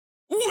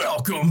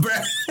Welcome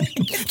back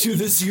to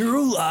the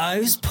Zero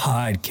Lives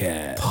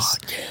podcast.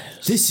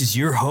 This is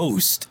your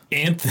host,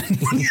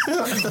 Anthony.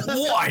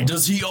 Why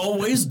does he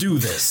always do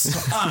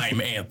this? I'm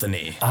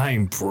Anthony.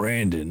 I'm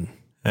Brandon.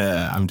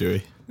 I'm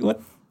Dewey.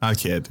 What? I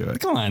can't do it.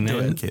 Come on, man.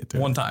 I can't do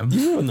it. One time.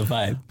 You ruined the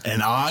vibe.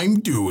 And I'm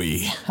Dewey.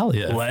 Hell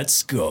yeah.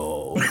 Let's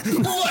go.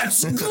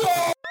 Let's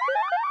go.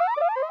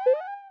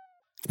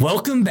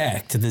 Welcome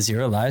back to the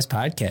Zero Lives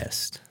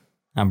podcast.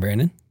 I'm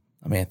Brandon.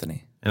 I'm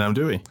Anthony. And I'm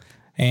Dewey.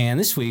 And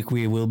this week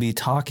we will be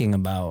talking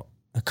about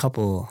a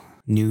couple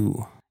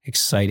new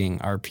exciting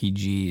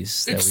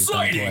RPGs that we've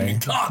been Exciting playing.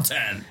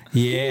 content.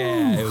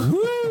 Yeah.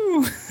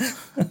 Woo!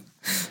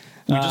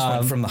 We just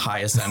went from the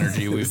highest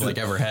energy we've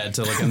ever had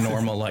to a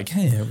normal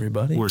hey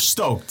everybody. We're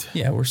stoked.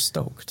 We're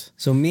stoked.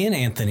 So me and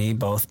Anthony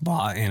both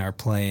bought and are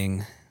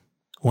playing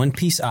One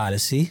Piece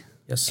Odyssey.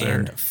 Yes, sir.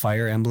 And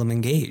Fire Emblem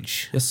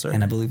Engage. Yes, sir.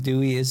 And I believe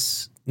Dewey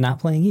is not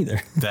playing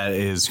either. That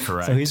is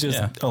correct. So he's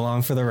just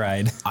along for the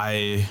ride.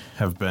 I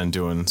have been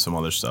doing some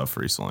other stuff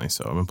recently,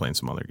 so I've been playing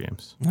some other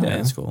games. Yeah,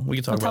 that's cool. We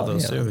can talk about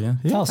those too.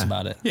 Yeah. Tell us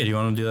about it. Yeah. Do you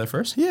want to do that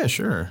first? Yeah,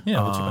 sure.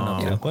 Yeah. What you been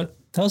up to?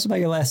 What? Tell us about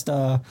your last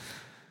 7.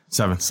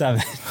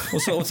 7.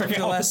 What's up with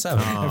the last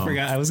 7? I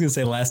forgot. I was going to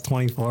say last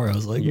 24. I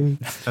was like,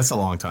 That's a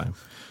long time.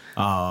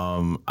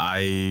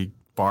 I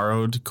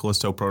borrowed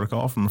Callisto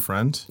Protocol from a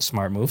friend.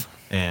 Smart move.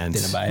 And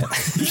Didn't buy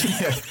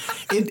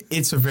it.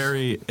 it's a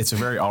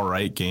very all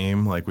right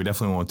game. We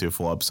definitely won't do a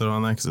full episode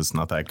on that because it's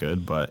not that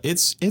good, but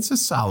it's a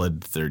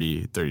solid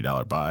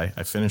 $30 buy.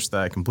 I finished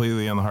that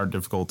completely on the hard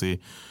difficulty.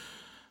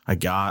 I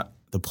got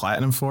the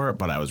platinum for it,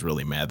 but I was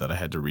really mad that I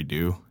had to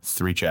redo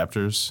 3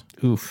 chapters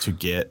to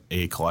get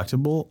a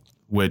collectible,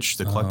 which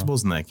the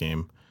collectibles in that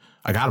game,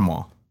 I got them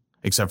all.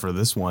 Except for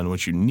this one,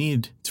 which you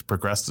need to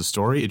progress the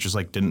story. It just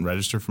didn't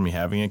register for me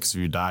having it because if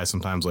you die,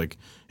 sometimes it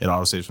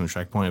autosaves from the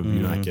checkpoint of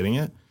you not getting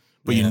it.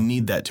 But you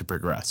need that to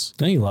progress.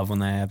 Don't you love when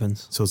that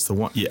happens? So it's the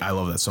one. Yeah, I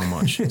love that so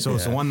much. So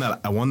it's the one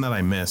that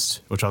I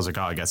missed, which I was like,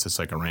 oh, I guess it's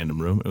a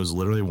random room. It was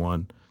literally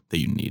one that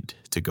you need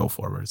to go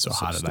forward. So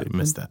how did I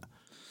miss that?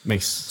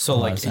 Makes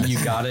So you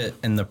got it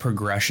and the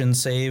progression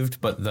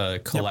saved, but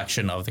the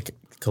collection of the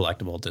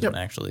collectible didn't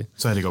actually.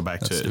 So I had to go back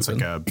to That's it's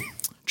stupid. like a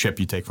chip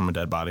you take from a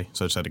dead body.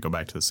 So I just had to go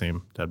back to the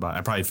same dead body.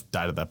 I probably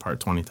died at that part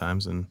 20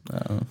 times and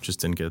just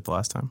didn't get it the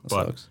last time.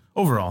 But sucks.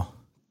 overall,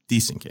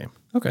 decent game.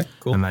 Okay,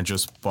 cool. And I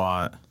just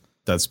bought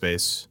Dead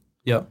Space.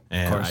 Yep.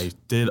 And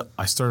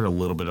I started a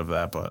little bit of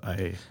that, but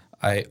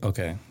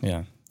Okay,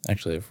 yeah.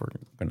 Actually, if we're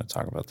going to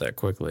talk about that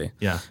quickly,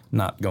 yeah.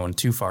 not going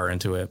too far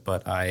into it,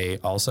 but I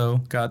also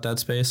got Dead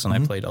Space and I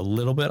played a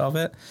little bit of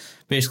it.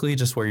 Basically,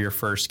 just where you're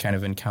first kind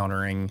of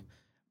encountering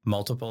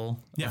multiple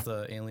of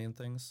the alien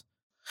things.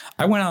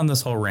 I went on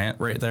this whole rant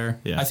right there.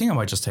 Yeah. I think I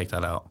might just take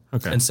that out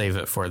and save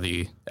it for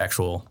the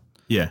actual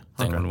thing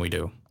when we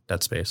do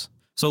Dead Space.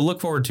 So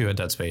look forward to a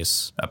Dead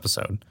Space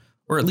episode,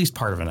 or at least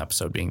part of an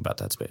episode being about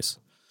Dead Space.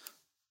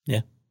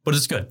 Yeah. But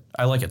it's good.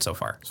 I like it so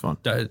far. It's fun.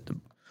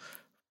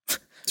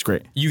 It's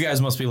great. You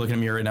guys must be looking at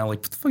me right now like,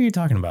 what the fuck are you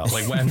talking about?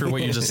 After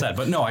what you just said.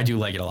 But no, I do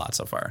like it a lot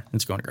so far.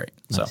 It's going great.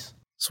 Nice. So,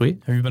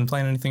 sweet. Have you been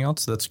playing anything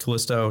else? That's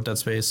Callisto, Dead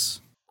Space?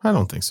 I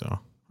don't think so.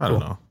 I don't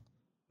know.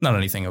 Not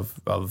anything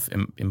of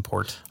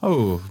import.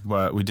 Oh,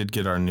 but we did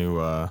get our new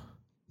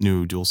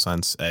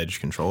DualSense Edge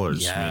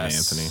controllers, me and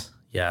Anthony.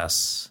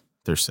 Yes.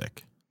 They're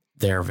sick.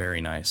 They're very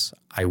nice.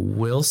 I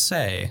will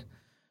say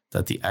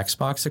that the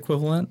Xbox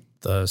equivalent,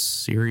 the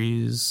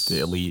series... The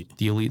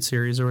Elite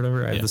series or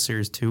whatever. I have the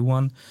Series 2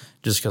 one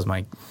just because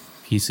my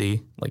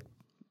PC,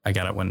 I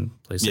got it when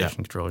PlayStation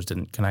controllers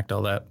didn't connect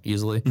all that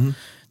easily. Mm-hmm.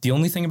 The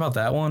only thing about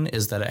that one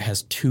is that it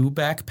has 2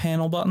 back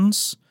panel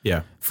buttons.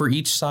 Yeah. For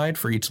each side,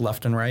 for each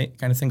left and right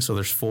kind of thing. So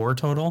there's 4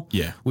 total.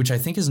 Yeah. Which I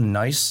think is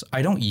nice.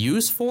 I don't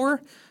use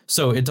 4,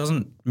 so it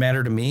doesn't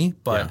matter to me.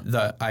 But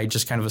I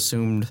just kind of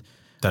assumed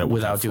that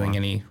without doing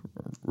any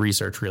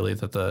research really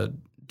that the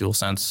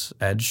DualSense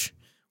Edge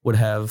would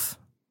have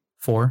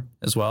 4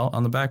 as well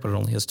on the back, but it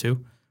only has 2,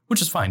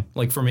 which is fine.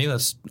 For me,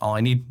 that's all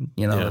I need.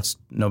 That's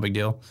no big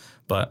deal.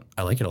 But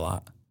I like it a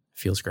lot. It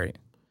feels great.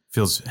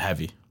 Feels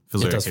heavy.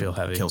 Feels it like does I could feel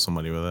heavy. Kill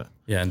somebody with it.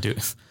 Yeah, and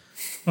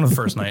one of the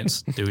first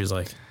nights, Dewey's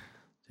like,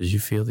 "Did you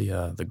feel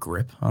the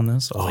grip on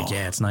this?" I was like,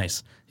 "Yeah, it's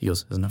nice." He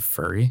goes, "Isn't it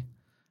furry?"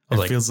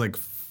 It feels like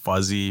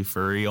fuzzy,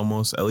 furry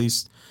almost. At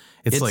least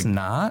it's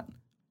not,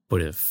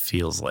 but it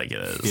feels like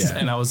it is. Yeah.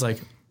 And I was like,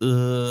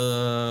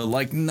 no.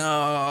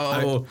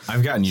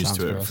 I've gotten used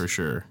to it for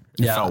sure.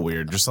 It felt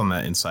weird just on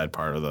that inside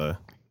part of the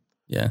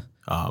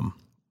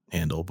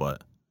handle,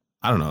 but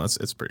I don't know.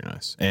 It's pretty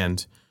nice,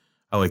 and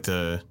I like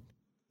the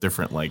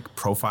different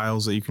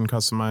profiles that you can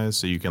customize,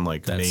 so you can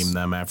name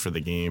them after the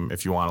game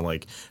if you want to.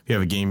 If you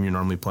have a game you're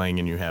normally playing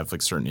and you have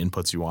certain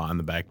inputs you want on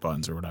the back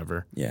buttons or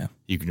whatever,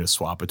 you can just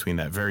swap between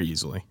that very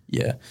easily.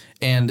 Yeah,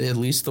 and at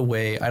least the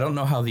way I don't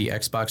know how the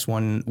Xbox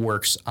One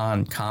works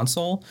on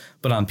console,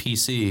 but on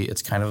PC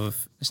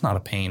it's not a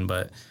pain,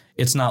 but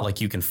it's not like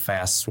you can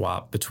fast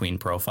swap between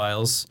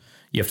profiles.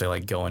 You have to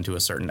go into a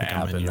certain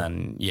app and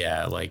then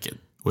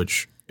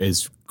which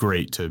is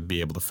great to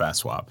be able to fast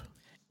swap.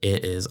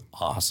 it is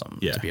awesome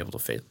to be able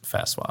to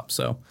fast swap.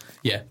 So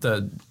yeah,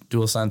 the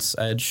DualSense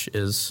Edge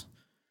is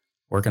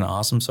working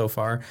awesome so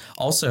far.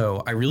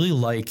 Also, I really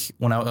like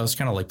when I was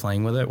kind of like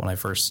playing with it when I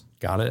first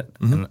got it,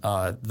 and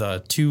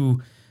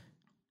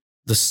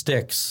the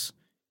sticks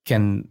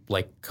can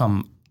like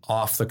come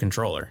off the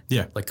controller,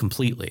 like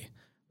completely,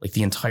 like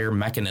the entire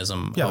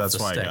mechanism. Yeah, of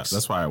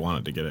that's why I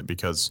wanted to get it,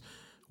 because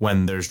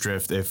when there's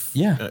drift,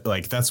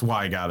 like that's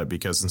why I got it,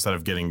 because instead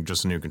of getting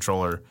just a new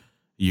controller,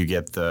 you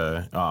get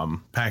the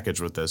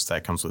package with this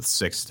that comes with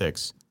 6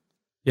 sticks.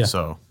 Yeah.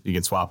 So you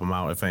can swap them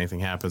out if anything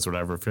happens,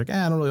 whatever. If you're like,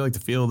 I don't really like the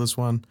feel of this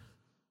one,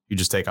 you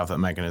just take off that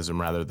mechanism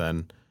rather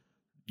than,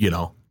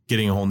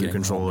 getting a whole new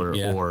controller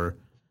or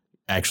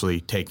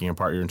actually taking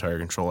apart your entire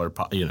controller,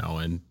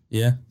 and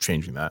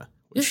changing that.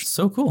 Yeah, it's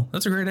so cool.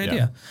 That's a great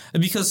idea.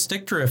 Because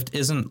stick drift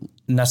isn't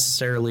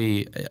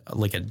necessarily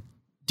like a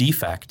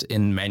defect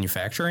in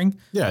manufacturing.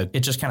 Yeah.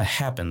 It just kind of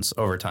happens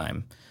over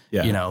time,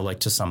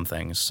 like to some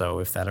things. So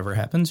if that ever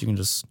happens, you can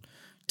just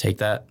take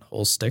that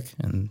whole stick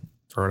and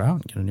throw it out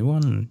and get a new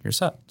one and you're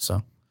set.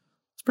 So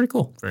it's pretty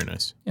cool. Very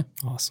nice. Yeah.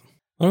 Awesome.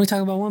 Why don't we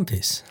talk about One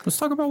Piece? Let's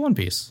talk about One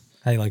Piece.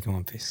 How you liking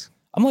One Piece?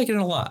 I'm liking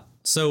it a lot.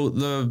 So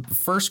the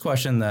first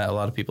question that a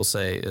lot of people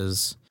say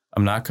is,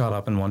 I'm not caught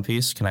up in One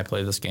Piece. Can I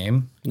play this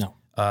game? No.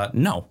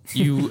 No,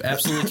 you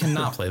absolutely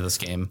cannot play this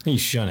game. You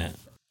shouldn't.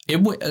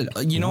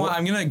 You know what?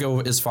 I'm going to go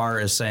as far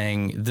as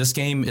saying this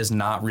game is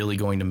not really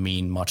going to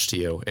mean much to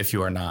you if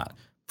you are not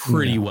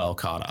pretty well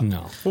caught up.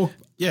 No. Well,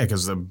 yeah,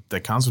 because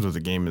the concept of the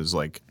game is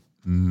like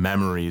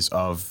memories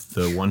of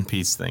the One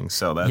Piece thing.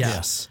 So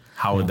that's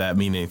how would that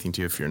mean anything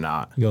to you if you're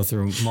not? You go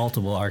through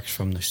multiple arcs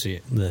from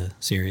the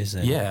series.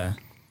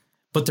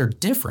 But they're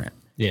different.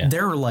 Yeah.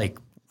 They're like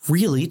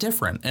really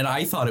different. And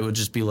I thought it would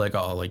just be like,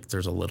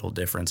 there's a little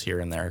difference here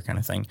and there kind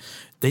of thing.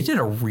 They did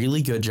a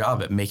really good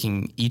job at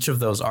making each of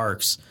those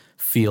arcs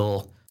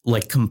feel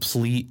like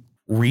complete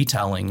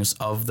retellings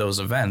of those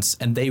events.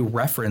 And they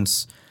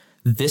reference,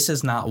 this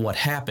is not what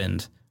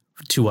happened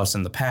to us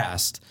in the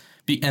past.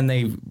 And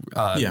they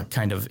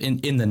kind of,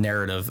 in the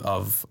narrative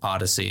of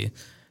Odyssey,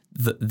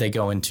 they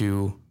go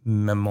into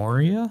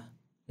Memoria.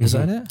 Is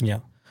that it? Yeah.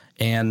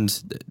 And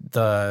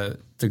the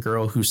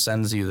girl who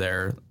sends you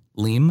there,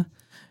 Leem,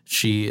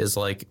 she is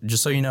like,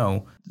 just so you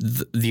know,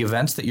 the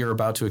events that you're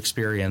about to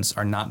experience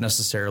are not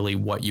necessarily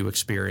what you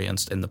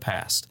experienced in the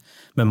past.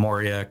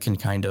 Memoria can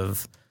kind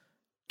of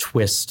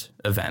twist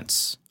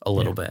events a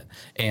little bit.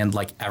 And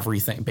like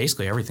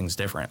basically everything's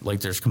different. Like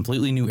there's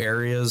completely new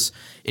areas.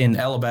 In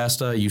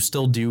Alabasta, you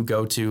still do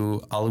go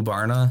to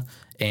Alubarna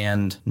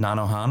and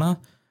Nanohana,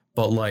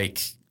 but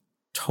like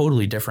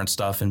totally different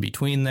stuff in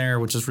between there,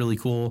 which is really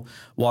cool.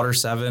 Water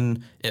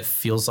 7, it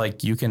feels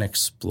like you can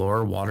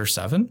explore Water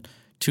 7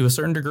 to a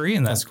certain degree,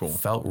 and that's cool.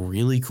 Felt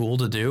really cool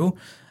to do.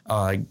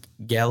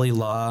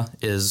 Galila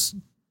is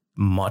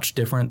much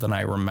different than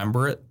I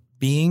remember it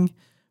being,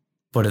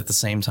 but at the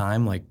same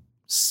time, like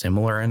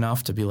similar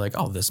enough to be like,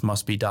 this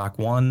must be Dock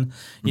 1,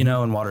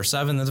 and Water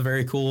 7, that's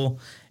very cool.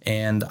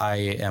 And I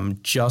am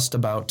just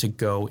about to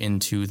go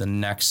into the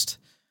next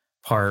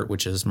part,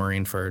 which is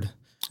Marineford.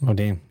 Oh,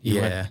 damn.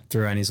 You went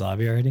through Annie's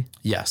lobby already?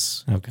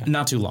 Yes. Okay.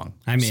 Not too long.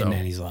 I'm in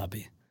Annie's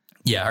lobby.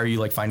 Yeah. Are you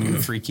like finding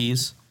the 3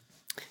 keys?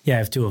 Yeah, I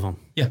have 2 of them.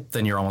 Yeah.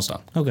 Then you're almost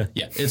done. Okay.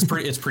 Yeah. It's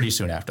pretty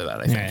soon after that,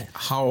 I think. Right.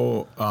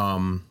 How,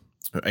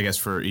 I guess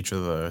for each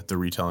of the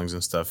retellings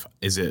and stuff,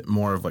 is it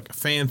more of like a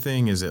fan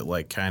thing? Is it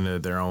like kind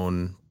of their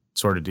own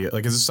sort of deal?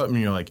 Like, is it something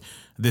you're like,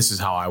 this is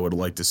how I would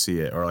like to see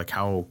it? Or like,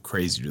 how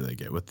crazy do they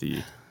get with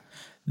the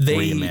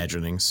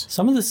reimaginings?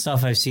 Some of the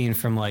stuff I've seen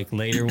from like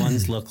later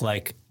ones look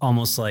like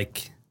almost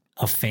like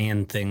a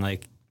fan thing,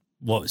 like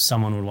what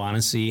someone would want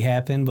to see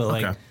happen. But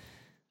like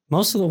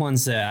most of the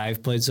ones that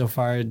I've played so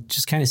far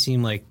just kind of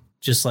seem like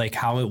just like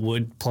how it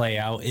would play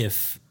out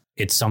if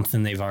it's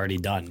something they've already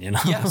done,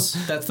 Yes,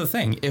 that's the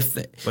thing. If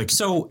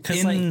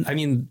the, I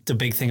mean, the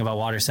big thing about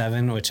Water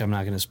 7, which I'm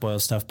not going to spoil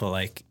stuff, but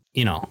like,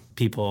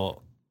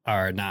 people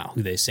are not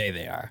who they say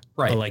they are.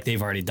 Right. But like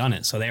they've already done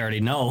it. So they already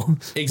know.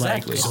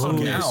 Exactly.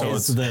 Like, so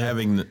it's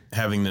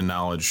having the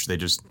knowledge, they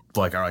just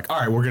like are like, all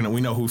right,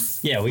 we know who.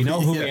 We know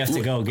who we have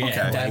to go get.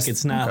 Okay. Like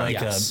it's not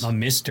like a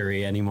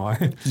mystery anymore.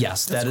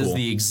 Yes, that is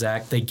the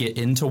exact, they get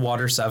into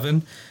Water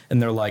 7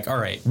 and they're like, all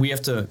right, we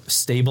have to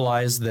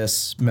stabilize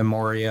this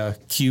Memoria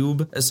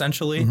cube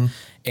essentially. Mm-hmm.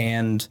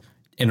 And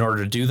in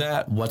order to do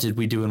that, what did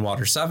we do in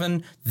Water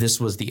 7? This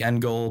was the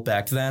end goal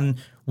back then.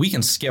 We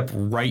can skip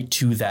right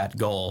to that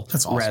goal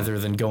rather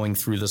than going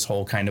through this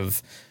whole kind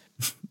of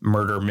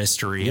murder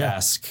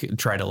mystery-esque,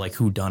 try to like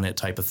whodunit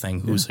type of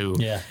thing, who's who.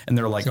 Yeah. And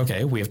they're like,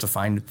 okay, we have to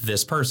find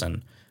this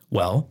person.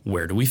 Well,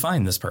 where do we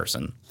find this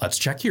person? Let's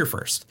check here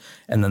first.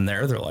 And then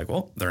they're like,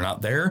 well, they're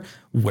not there.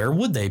 Where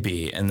would they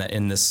be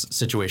in this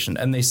situation?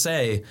 And they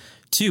say,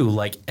 too,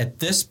 like at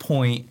this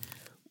point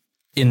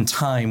in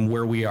time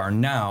where we are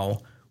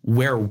now,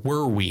 where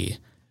were we?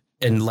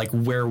 And like,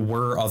 where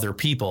were other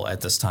people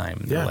at this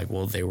time? They're like,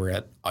 well, they were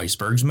at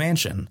Iceberg's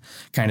mansion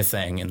kind of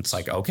thing. And it's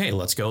like, okay,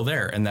 let's go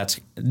there. And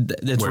that's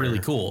really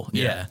cool.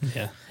 Yeah.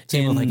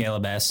 Same with like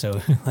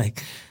Alabasta.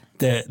 Like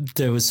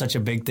there was such a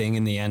big thing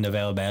in the end of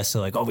Alabasta,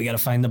 like, oh, we got to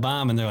find the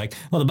bomb. And they're like,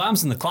 well, the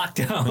bomb's in the clock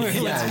tower.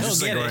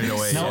 Let's go get it. Right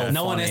away.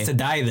 No one has to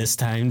die this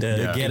time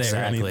to get it or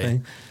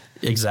anything.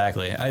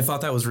 Exactly. I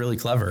thought that was really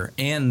clever.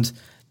 And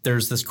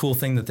there's this cool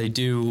thing that they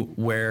do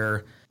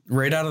where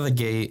right out of the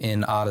gate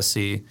in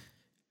Odyssey,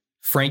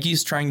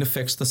 Frankie's trying to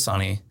fix the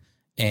Sunny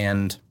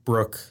and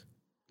Brook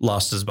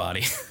lost his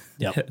body.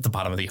 At the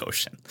bottom of the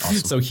ocean. Awesome.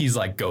 So he's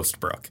like Ghost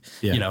Brook,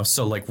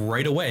 so like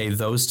right away,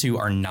 those two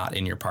are not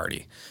in your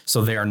party.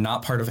 So they are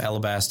not part of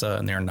Alabasta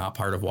and they're not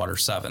part of Water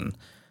 7.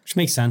 Which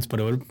makes sense, but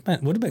it would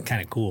have been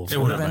kind of cool. It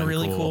would have been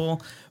really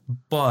cool.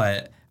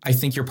 But I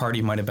think your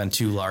party might have been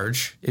too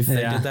large if they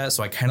did that.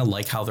 So I kind of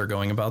like how they're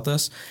going about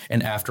this.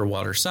 And after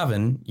Water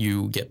 7,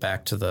 you get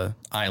back to the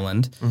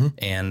island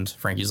and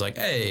Frankie's like,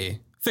 hey,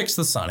 fix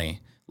the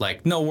Sunny.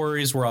 Like, no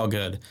worries, we're all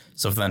good.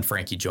 So then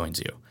Frankie joins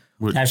you.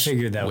 I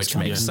figured that which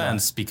makes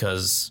sense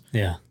because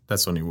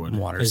that's when you would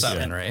Water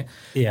 7, right?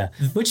 Yeah,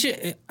 which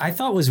I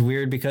thought was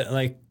weird because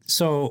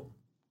so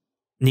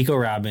Nico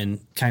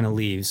Robin kind of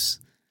leaves.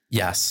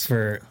 Yes,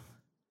 for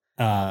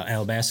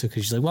Alabasta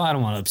because she's like, well, I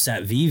don't want to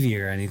upset Vivi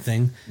or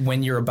anything.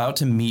 When you're about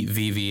to meet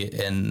Vivi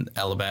in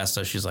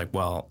Alabasta, she's like,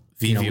 well,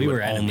 Vivi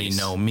would only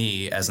know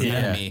me as an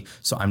enemy,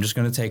 so I'm just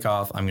going to take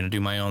off. I'm going to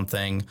do my own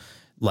thing.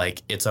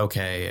 Like, it's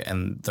okay.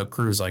 And the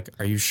crew's like,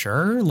 are you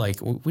sure? Like,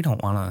 we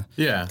don't want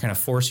to kind of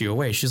force you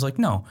away. She's like,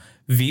 no,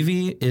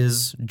 Vivi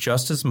is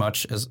just as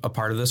much as a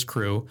part of this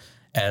crew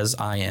as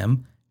I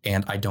am.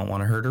 And I don't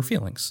want to hurt her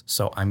feelings.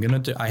 So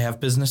I have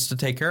business to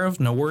take care of.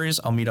 No worries.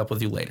 I'll meet up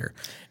with you later.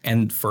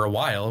 And for a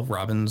while,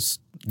 Robin's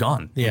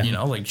gone.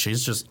 Yeah. Like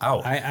she's just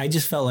out. I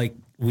just felt like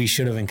we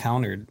should have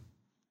encountered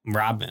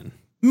Robin.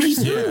 Me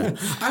too. Yeah.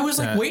 I was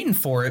like waiting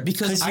for it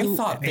because I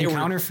thought they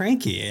encounter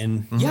Frankie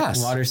in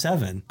Water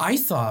 7. I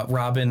thought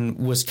Robin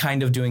was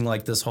kind of doing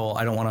like this whole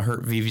I don't want to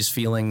hurt Vivi's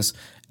feelings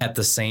at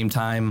the same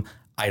time.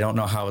 I don't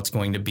know how it's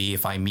going to be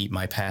if I meet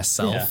my past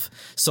self. Yeah.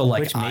 So like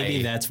which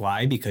maybe that's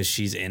why because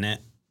she's in it.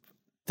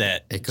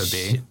 That it could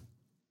be.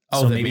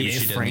 So maybe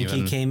if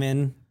Frankie came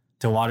in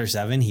to Water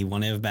 7, he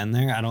wouldn't have been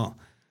there. I don't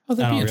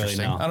really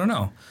know. I don't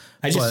know.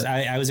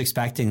 I was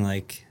expecting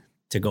like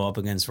to go up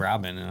against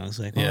Robin, and I was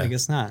like, well, I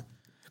guess not.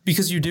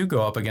 Because you do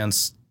go up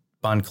against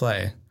Bon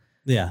Clay.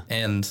 Yeah.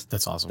 And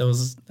that's awesome. It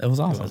was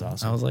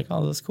awesome. I was like,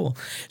 oh, that's cool.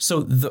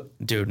 So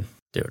dude,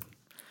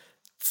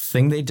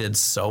 thing they did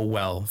so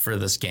well for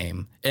this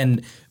game.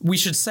 And we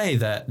should say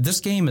that this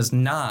game is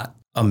not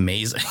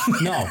amazing.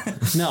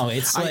 No,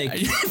 it's like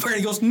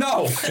Brady goes,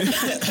 no.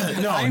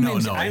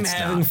 I'm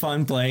having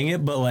fun playing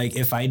it, but like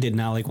if I did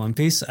not like One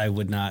Piece, I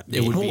would not.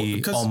 It would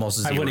be almost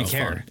zero. I wouldn't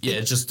care. Fun. Yeah,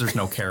 it's just there's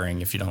no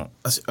caring if you don't.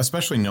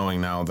 Especially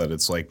knowing now that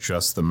it's like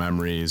just the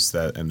memories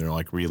and they're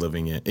like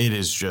reliving it. It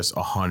is just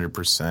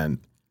 100%.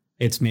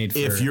 It's made for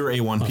if you're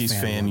a One Piece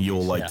fan,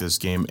 you'll like this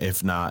game.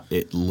 If not,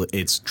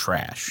 it's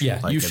trash.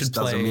 Yeah, like, you should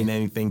play. Doesn't mean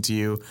anything to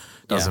you.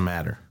 Doesn't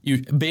matter.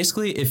 You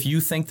basically, if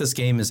you think this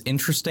game is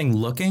interesting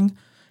looking,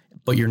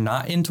 but you're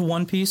not into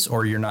One Piece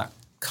or you're not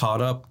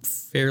caught up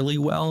fairly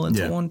well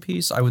into One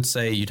Piece, I would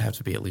say you'd have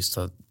to be at least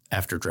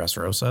after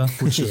Dressrosa,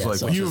 which is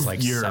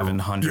like you're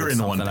 700 you're in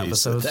something One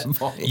Piece episodes.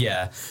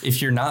 Yeah,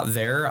 if you're not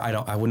there,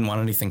 I wouldn't want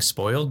anything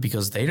spoiled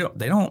because they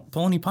don't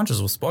pull any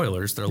punches with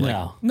spoilers. They're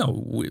like,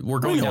 no, we're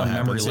going down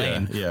memory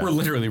lane. Yeah. We're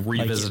literally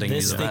revisiting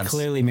these events. They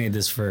clearly made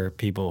this for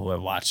people who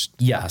have watched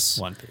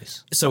One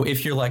Piece. So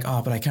if you're like,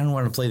 oh, but I kind of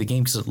want to play the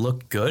game because it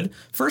looked good.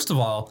 First of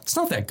all, it's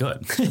not that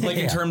good. Like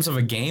in terms of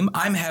a game,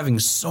 I'm having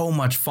so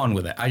much fun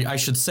with it. I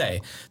should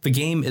say the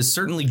game is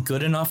certainly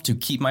good enough to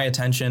keep my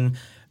attention,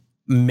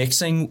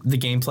 mixing the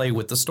gameplay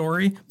with the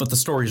story, but the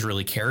story is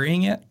really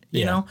carrying it,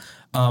 you know?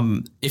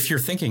 If you're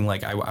thinking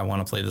like, I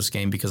want to play this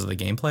game because of the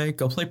gameplay,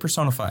 go play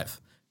Persona 5,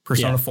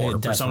 Persona 4,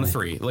 Persona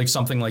 3, like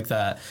something like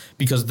that,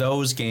 because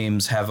those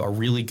games have a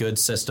really good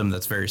system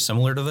that's very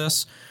similar to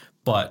this,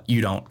 but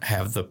you don't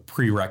have the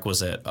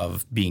prerequisite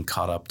of being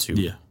caught up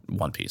to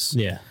One Piece.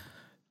 Yeah.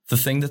 The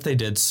thing that they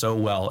did so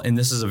well, and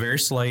this is a very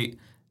slight,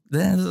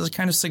 this is a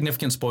kind of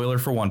significant spoiler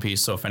for One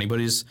Piece. So if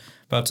anybody's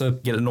about to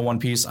get into One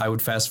Piece, I would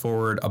fast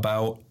forward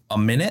about a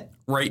minute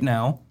right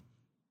now.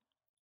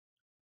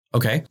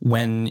 Okay.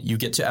 When you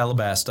get to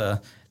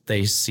Alabasta,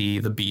 they see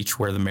the beach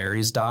where the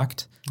Mary's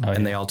docked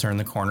and they all turn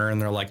the corner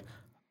and they're like,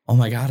 oh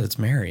my God, it's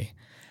Mary.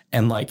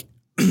 And like,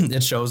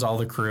 it shows all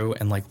the crew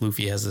and like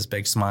Luffy has this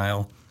big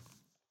smile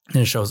and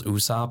it shows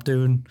Usopp,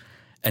 dude.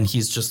 And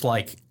he's just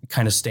like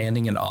kind of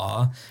standing in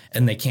awe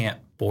and they can't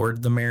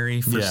board the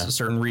Mary for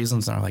certain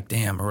reasons. And they're like,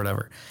 damn, or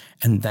whatever.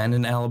 And then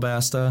in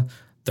Alabasta,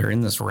 they're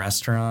in this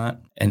restaurant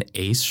and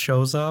Ace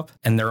shows up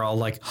and they're all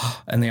like,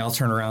 and they all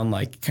turn around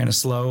like kind of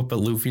slow, but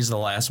Luffy's the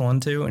last one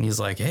too. And he's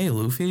like, hey,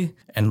 Luffy.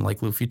 And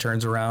like Luffy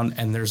turns around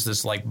and there's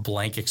this like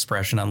blank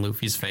expression on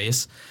Luffy's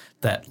face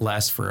that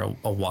lasts for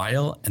a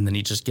while. And then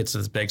he just gets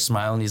this big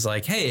smile and he's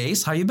like, hey,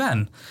 Ace, how you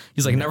been?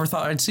 He's like, never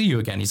thought I'd see you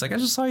again. He's like, I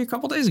just saw you a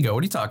couple days ago.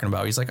 What are you talking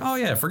about? He's like, oh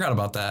yeah, I forgot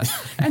about that.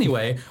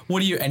 Anyway, what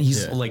do you, and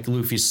he's like,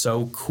 Luffy's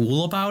so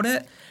cool about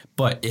it,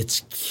 but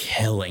it's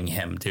killing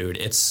him, dude.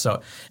 It's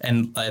so,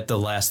 and the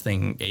last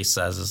thing Ace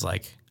says is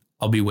like,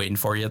 I'll be waiting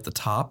for you at the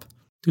top.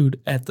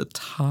 Dude, at the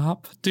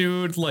top,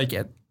 dude, like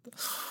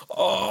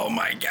oh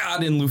my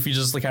God. And Luffy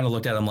just like kind of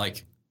looked at him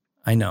like,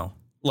 I know.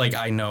 Like,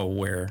 I know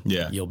where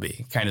you'll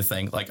be kind of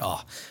thing. Like,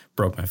 oh,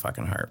 broke my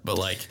fucking heart. But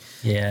like,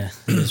 yeah,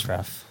 it was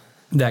rough.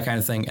 That kind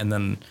of thing. And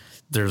then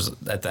there's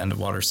at the end of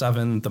Water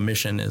 7, the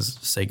mission is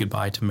say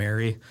goodbye to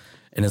Mary.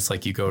 And it's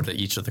like you go to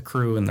each of the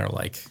crew and they're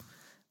like,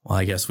 well,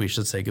 I guess we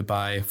should say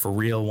goodbye for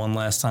real one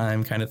last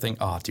time kind of thing.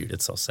 Oh, dude,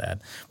 it's so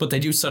sad. But they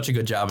do such a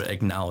good job at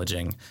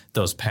acknowledging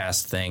those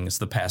past things,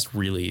 the past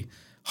really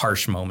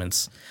harsh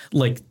moments.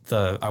 Like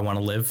the I Want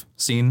to Live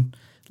scene.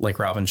 Like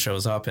Robin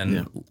shows up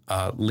and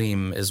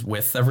Liam is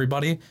with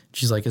everybody.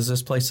 She's like, is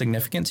this place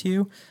significant to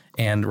you?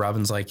 And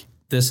Robin's like,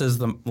 this is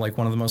one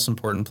of the most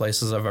important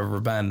places I've ever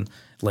been.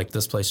 Like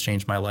this place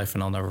changed my life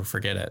and I'll never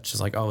forget it. She's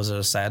like, oh, is it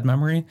a sad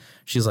memory?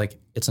 She's like,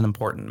 it's an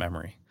important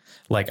memory.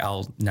 Like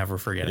I'll never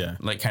forget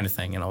it. Like kind of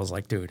thing. And I was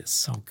like, dude, it's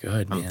so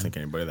good, man. I don't think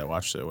anybody that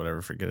watched it would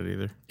ever forget it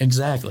either.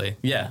 Exactly.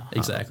 Yeah,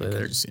 exactly.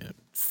 They've seen it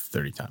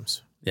 30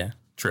 times. Yeah,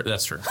 true.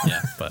 That's true.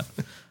 Yeah, but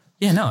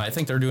no, I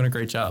think they're doing a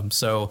great job.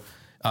 So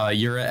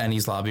you're at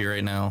Enies lobby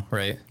right now,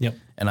 right? Yep.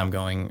 And I'm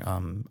going,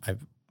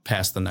 I've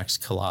passed the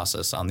next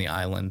Colossus on the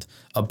island,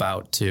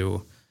 about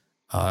to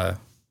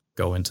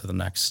go into the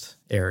next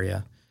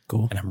area.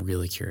 Cool. And I'm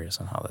really curious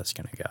on how that's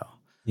going to go.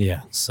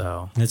 Yeah.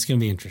 So that's going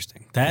to be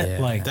interesting. That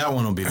that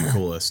one will be the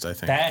coolest, I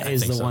think. That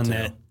is the one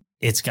that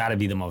it's got to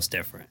be the most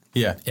different.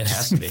 Yeah, it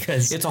has to be.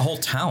 Because it's a whole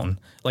town.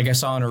 Like I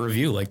saw in a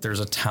review, like there's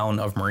a town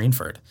of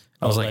Marineford.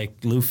 I was like,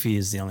 Luffy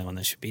is the only one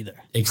that should be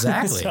there.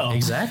 Exactly. So,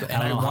 exactly.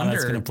 And I wonder how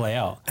that's going to play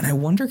out. And I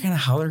wonder kind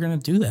of how they're going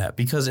to do that,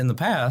 because in the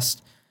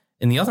past,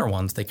 in the other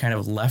ones, they kind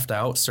of left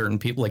out certain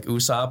people. Like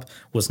Usopp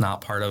was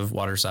not part of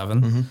Water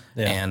 7,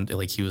 and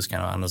like he was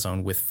kind of on his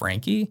own with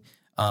Frankie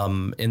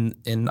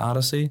in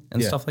Odyssey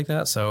and stuff like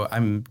that. So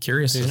I'm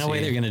curious. There's no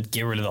way they're going to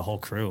get rid of the whole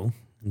crew.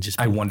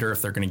 I wonder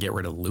if they're going to get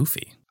rid of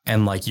Luffy.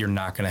 And like you're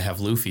not going to have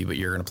Luffy, but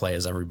you're going to play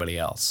as everybody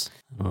else.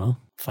 Well,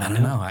 I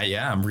don't know.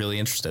 I'm really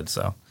interested.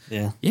 So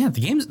yeah,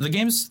 the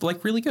game's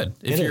like really good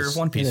if you're a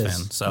One Piece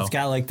fan. So it's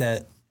got like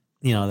that,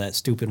 that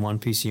stupid One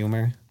Piece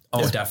humor.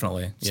 Oh,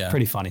 definitely. It's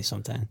pretty funny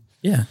sometimes.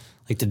 Yeah,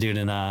 like the dude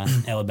in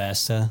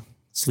Alabasta,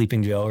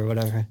 Sleeping Joe or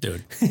whatever.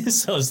 Dude,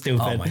 it's so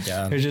stupid. Oh my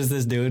God. There's just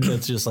this dude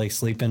that's just like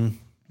sleeping,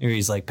 or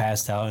he's like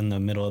passed out in the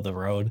middle of the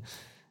road,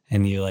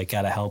 and you like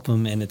gotta help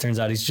him, and it turns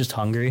out he's just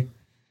hungry.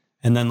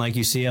 And then, like,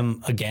 you see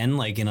him again,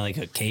 like, in, like,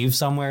 a cave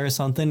somewhere or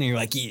something. And you're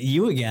like,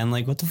 you again?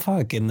 Like, what the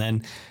fuck? And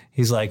then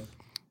he's like,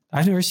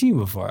 I've never seen you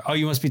before. Oh,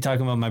 you must be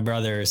talking about my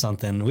brother or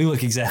something. We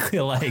look exactly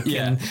alike.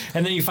 Yeah.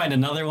 And then you find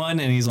another one,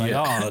 and he's like,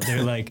 oh,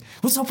 they're like,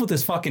 what's up with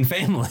this fucking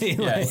family?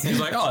 Yeah. Like, he's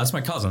like, oh, that's my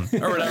cousin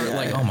or whatever.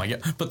 Like, oh, my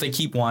God. But they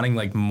keep wanting,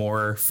 like,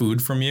 more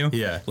food from you.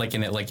 Yeah. Like,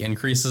 and it, like,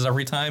 increases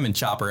every time. And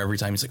Chopper, every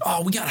time, he's like,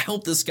 oh, we got to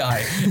help this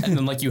guy. And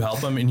then, like, you help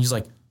him, and he's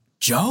like,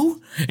 Joe?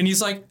 And he's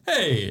like,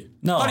 hey,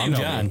 no, how do you I'm know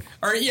John. Me?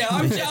 Or, yeah,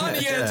 I'm John.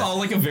 Yeah, it's all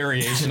like a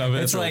variation of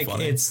it. It's really like,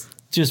 funny. it's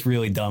just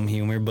really dumb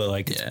humor, but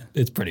like,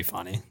 it's pretty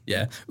funny.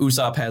 Yeah.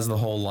 Usopp has the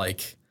whole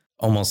like,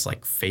 almost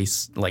like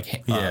face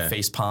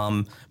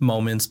palm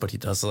moments, but he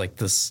does like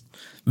this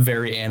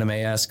very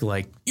anime-esque,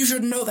 like, you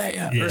shouldn't know that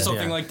yet, or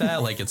something like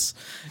that. Like, it's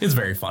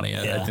very funny.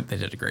 I think they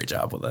did a great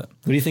job with it.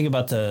 What do you think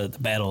about the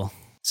battle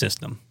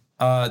system?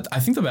 I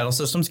think the battle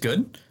system's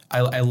good.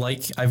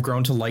 I've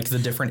grown to like the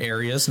different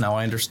areas. Now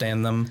I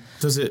understand them.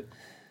 Did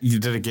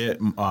it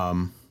get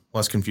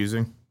less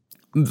confusing?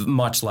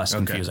 Much less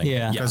confusing.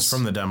 Yeah. Because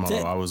from the demo,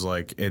 I was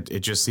like,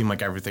 it just seemed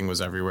like everything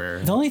was everywhere.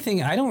 The only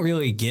thing, I don't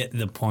really get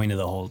the point of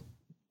the whole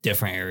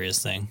different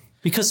areas thing.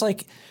 Because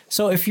like,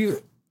 so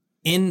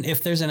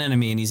if there's an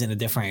enemy and he's in a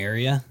different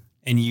area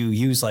and you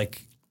use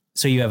like,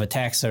 so you have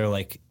attacks that are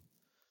like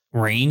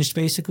ranged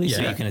basically.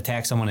 So you can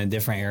attack someone in a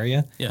different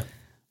area. Yeah.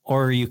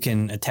 Or you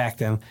can attack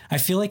them. I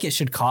feel like it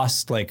should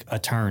cost like a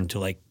turn to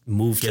like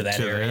move to that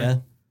area.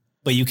 There.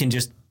 But you could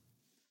just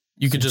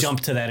jump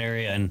to that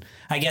area, and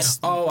I guess.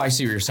 Oh, I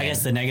see what you're saying. I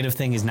guess the negative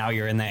thing is now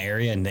you're in that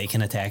area and they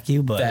can attack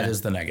you. But that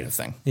is the negative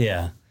thing.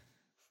 Yeah,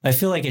 I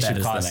feel like it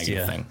should cost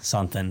you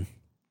something.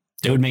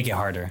 It would make it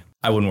harder.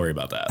 I wouldn't worry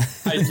about that.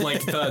 I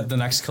like the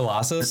next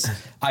Colossus.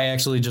 I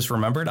actually just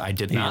remembered I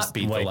did not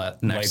beat the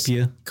next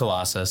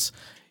Colossus.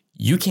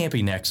 You can't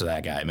be next to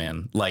that guy,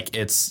 man. Like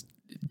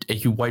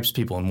he wipes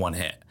people in one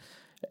hit.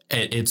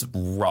 It's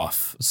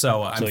rough.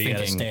 So I'm thinking,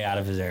 gotta stay out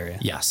of his area.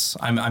 Yes,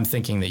 I'm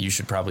thinking that you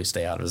should probably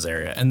stay out of his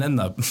area. And then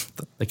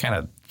the kind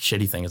of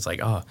shitty thing is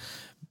like, oh,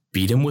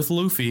 beat him with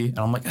Luffy, and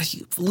I'm like,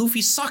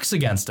 Luffy sucks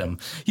against him.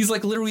 He's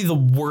like literally the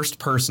worst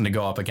person to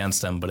go up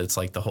against him. But it's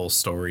like the whole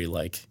story,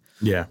 like,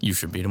 you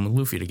should beat him with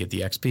Luffy to get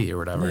the XP or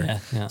whatever.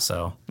 Yeah.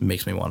 So it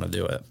makes me want to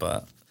do it.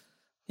 But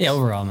yeah,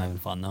 overall I'm having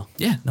fun though.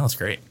 Yeah, no, it's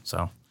great.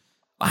 So.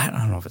 I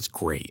don't know if it's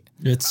great.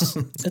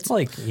 It's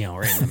like, right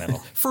in the middle.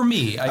 For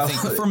me, I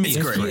think it's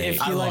great. great.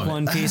 If you like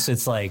One Piece,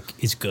 it's like,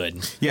 it's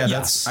good. Yeah,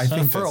 I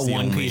think for a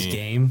One Piece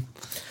game.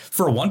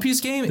 For a One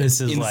Piece game, this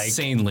is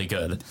insanely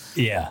good.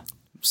 Yeah.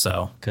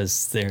 So.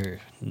 Because they're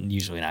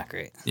usually not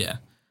great. Yeah.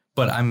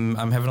 But I'm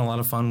having a lot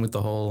of fun with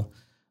the whole,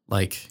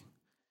 like,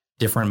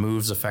 different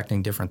moves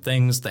affecting different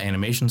things. The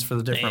animations for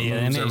the different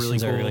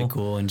moves are really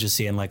cool. And just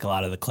seeing like a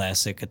lot of the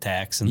classic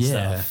attacks and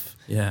stuff.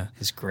 Yeah.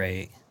 Is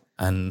great.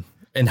 And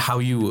how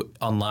you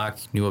unlock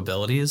new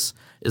abilities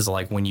is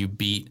like when you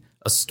beat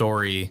a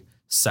story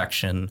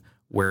section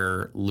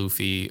where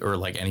Luffy or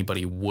like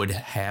anybody would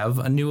have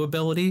a new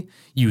ability,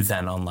 you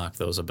then unlock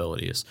those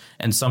abilities.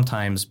 And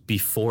sometimes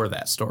before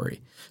that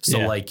story. So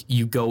like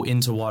you go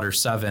into Water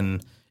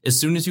 7, as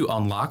soon as you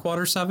unlock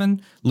Water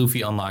 7,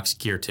 Luffy unlocks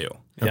Gear 2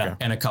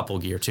 and a couple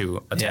Gear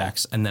 2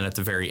 attacks. And then at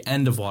the very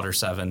end of Water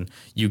 7,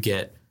 you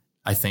get,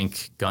 I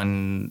think,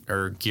 Gear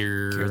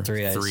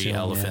 3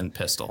 Elephant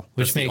Pistol.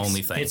 Which That's makes, the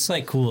only thing. It's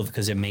like cool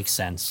because it makes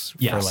sense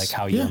for like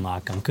how you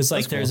unlock them. Because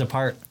like there's a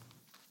part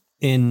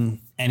in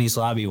Enies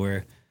Lobby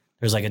where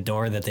there's like a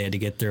door that they had to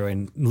get through,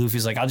 and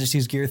Luffy's like, I'll just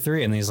use Gear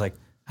 3. And he's like,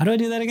 how do I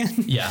do that again?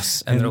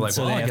 Yes. And they're like,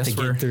 so well, they I have guess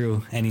to get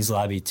through Enies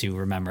Lobby to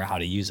remember how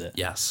to use it.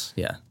 Yes.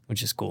 Yeah.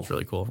 Which is cool. It's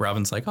really cool.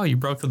 Robin's like, oh, you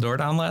broke the door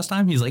down last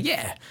time? He's like,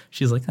 yeah.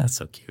 She's like, that's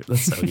so cute.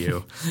 That's so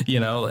you.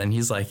 And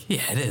he's like,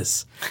 yeah, it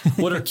is.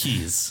 What are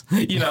keys?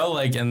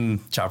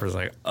 And Chopper's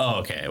like,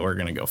 oh, okay, we're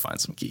going to go find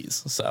some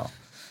keys. So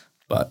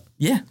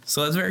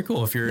that's very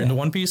cool. If you're into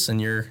One Piece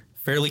and you're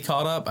fairly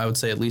caught up, I would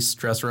say at least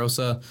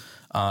Dressrosa,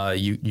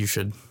 you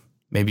should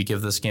maybe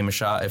give this game a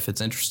shot if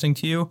it's interesting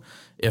to you.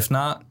 If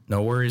not,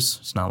 no worries.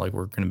 It's not like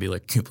we're going to be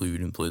like, can't believe you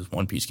didn't play this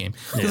One Piece game.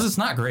 Because it's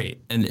not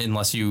great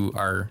unless you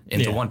are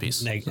into One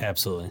Piece.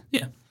 Absolutely.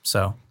 Yeah.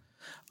 So,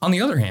 on the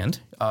other hand,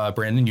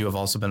 Brandon, you have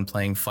also been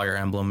playing Fire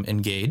Emblem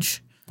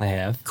Engage. I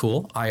have.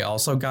 Cool. I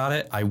also got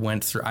it.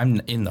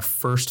 I'm in the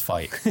first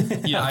fight.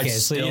 Yeah,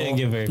 so you didn't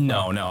get very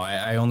far. No.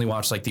 I only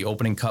watched like the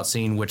opening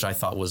cutscene, which I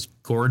thought was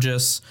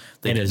gorgeous.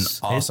 They did an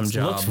awesome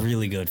job. It looks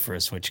really good for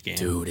a Switch game.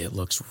 Dude, it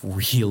looks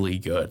really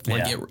good.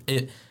 Like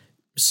it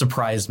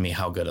surprised me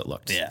how good it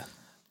looked. Yeah.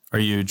 Are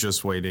you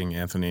just waiting,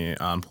 Anthony,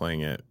 on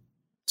playing it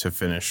to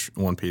finish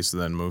One Piece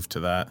and then move to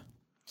that?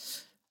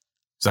 Is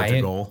that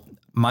the goal?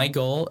 My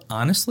goal,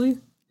 honestly,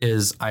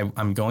 is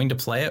I'm going to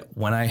play it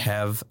when I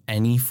have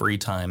any free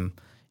time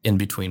in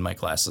between my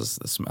classes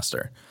this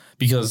semester.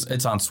 Because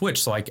it's on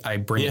Switch, so I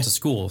bring it to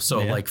school. So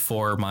like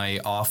for my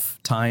off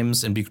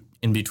times in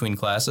between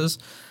classes,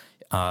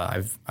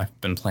 I've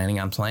been planning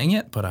on playing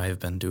it, but I've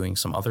been doing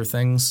some other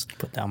things.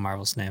 Put down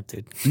Marvel Snap,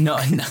 dude. No,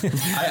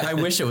 I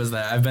wish it was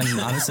that. I've been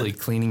honestly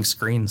cleaning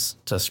screens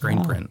to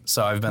screen print.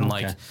 So I've been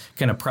like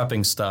kind of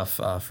prepping stuff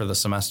for the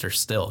semester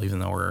still, even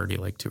though we're already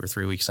like 2 or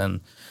 3 weeks in.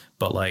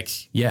 But like,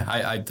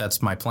 I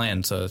that's my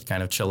plan to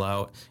kind of chill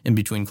out in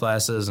between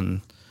classes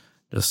and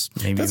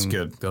just maybe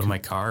go to my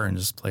car and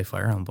just play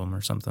Fire Emblem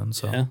or something.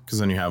 So because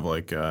then you have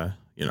like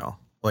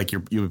like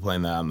you'll be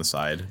playing that on the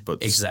side,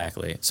 but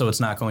exactly. So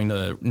it's not going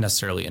to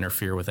necessarily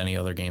interfere with any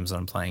other games that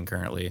I'm playing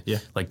currently. Yeah,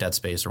 like Dead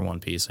Space or One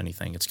Piece,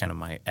 anything. It's kind of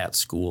my at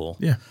school.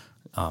 Yeah.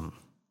 I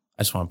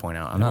just want to point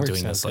out, I'm not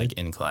doing this like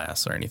in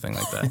class or anything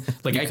like that.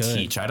 Like I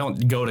teach. I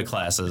don't go to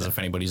classes. If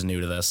anybody's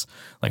new to this,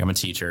 like I'm a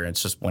teacher.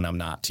 It's just when I'm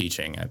not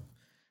teaching, I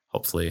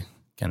hopefully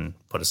can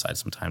put aside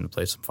some time to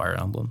play some Fire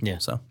Emblem. Yeah.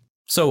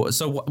 So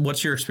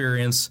what's your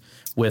experience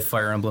with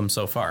Fire Emblem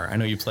so far? I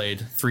know you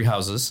played Three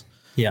Houses.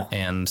 Yeah.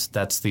 And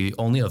that's the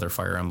only other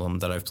Fire Emblem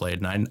that I've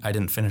played. And I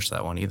didn't finish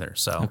that one either.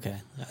 So okay.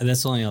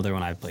 That's the only other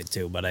one I've played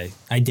too, but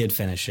I did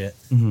finish it.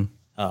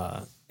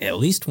 Mm-hmm. At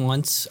least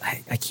once.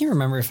 I can't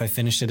remember if I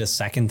finished it a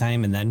second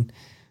time and then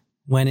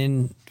went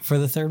in for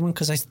the third one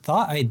because I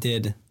thought I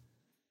did.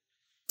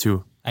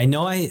 2. I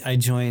know I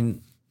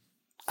joined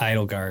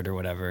Edelgard or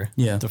whatever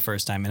the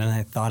first time. And then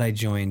I thought I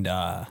joined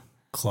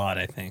Claude,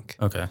 I think.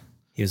 Okay.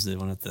 He was the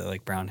one with the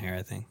like brown hair,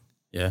 I think.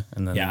 Yeah.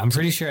 And then I'm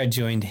pretty sure I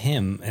joined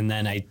him and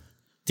then I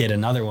did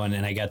another one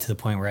and I got to the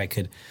point where I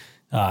could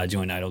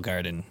join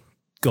Edelgard and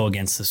go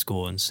against the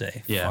school and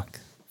say, fuck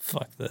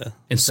the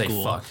and school.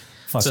 Say fuck.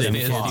 Fuck so them.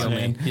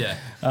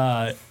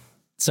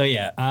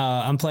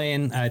 I'm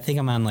playing, I think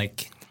I'm on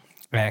like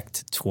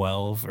Act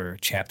 12 or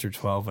Chapter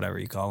 12, whatever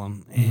you call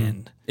them. Mm-hmm.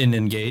 And in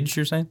Engage,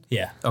 you're saying?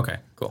 Yeah. Okay,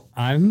 cool.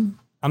 I'm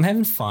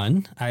having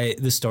fun.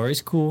 The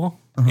story's cool.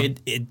 Mm-hmm.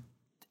 It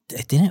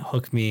didn't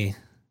hook me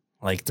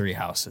like Three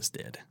Houses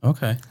did.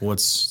 Okay.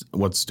 What's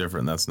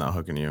different that's not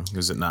hooking you?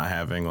 Is it not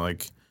having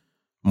like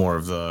more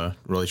of the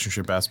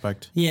relationship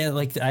aspect? Yeah,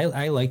 like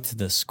I liked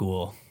the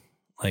school,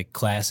 like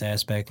class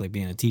aspect, like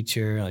being a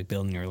teacher, like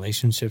building your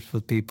relationships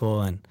with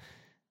people. And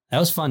that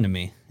was fun to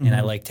me. Mm-hmm. And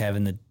I liked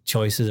having the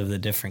choices of the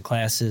different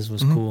classes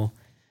was cool.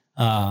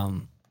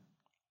 But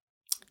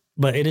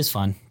it is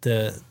fun.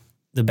 The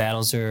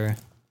battles are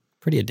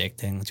pretty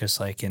addicting,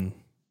 just like in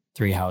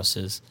Three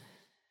Houses.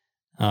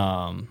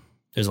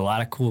 There's a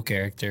lot of cool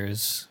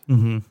characters.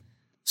 Mm-hmm.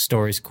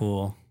 Story's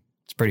cool.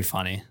 It's pretty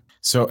funny.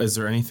 So is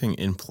there anything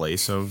in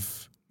place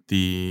of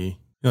the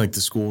like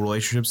the school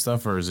relationship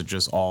stuff, or is it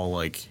just all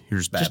like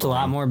here's battling? Just a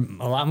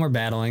lot more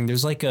battling.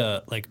 There's like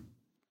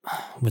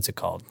what's it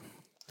called?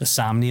 The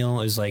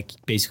Somniel is like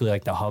basically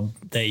like the hub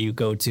that you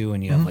go to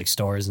and you have like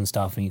stores and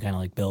stuff and you kind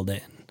of like build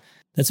it.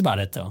 That's about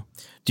it though.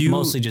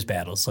 Mostly just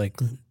battles. Like,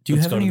 do you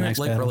have any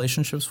like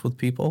relationships with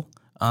people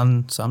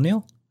on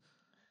Somniel?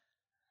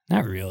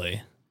 Not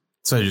really.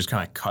 So they just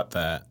kind of cut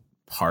that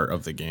part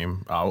of the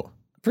game out.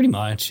 Pretty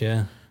much,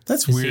 yeah.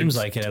 That's it weird. Seems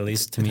like it, at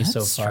least to me so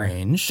far.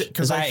 Strange.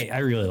 Because I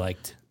really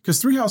liked. Because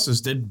Three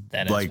Houses did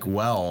That like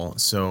well,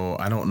 so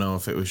I don't know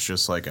if it was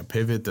just like a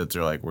pivot that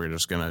they're like, we're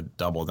just gonna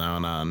double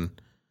down on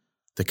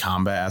the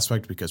combat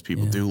aspect because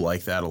people do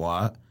like that a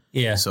lot.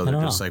 Yeah, so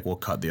they're just like, we'll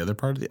cut the other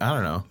part of the. I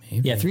don't know.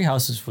 Maybe. Yeah, Three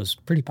Houses was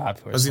pretty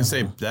popular. I was gonna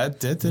say that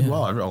did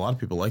well. A lot of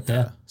people like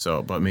that.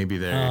 So, but maybe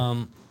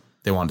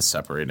they wanted to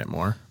separate it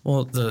more.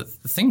 Well, the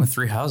thing with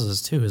Three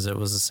Houses too is it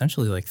was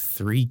essentially like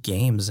 3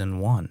 games in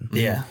one.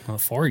 Yeah, well,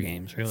 4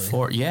 games really.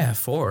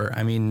 4.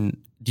 I mean,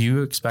 do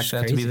you expect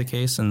that to be the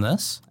case in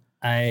this?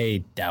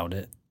 I doubt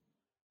it.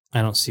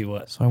 I don't see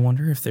what. So I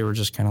wonder if they were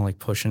just kind of like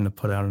pushing to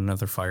put out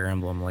another Fire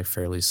Emblem like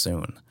fairly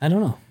soon. I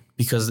don't know.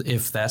 Because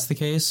if that's the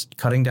case,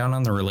 cutting down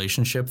on the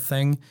relationship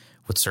thing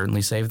would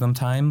certainly save them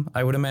time,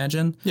 I would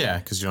imagine. Yeah,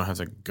 because you don't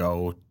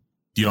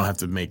have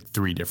to make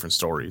 3 different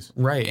stories.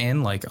 Right,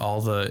 and like all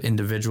the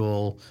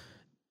individual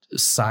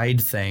side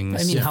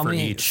things. I mean, how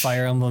many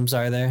Fire Emblems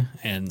are there?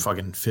 And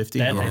fucking 50.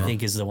 That I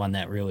think is the one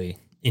that really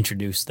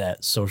introduced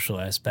that social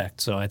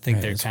aspect. So I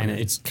think it's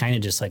kind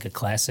of just like a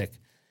classic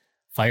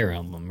Fire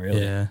Emblem,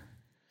 really. Yeah.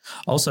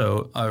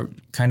 Also, a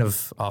kind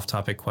of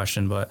off-topic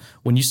question, but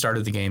when you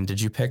started the game, did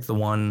you pick the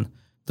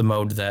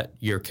mode that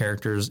your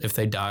characters, if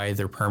they die,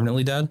 they're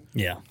permanently dead?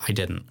 Yeah. I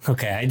didn't.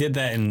 Okay, I did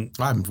that in...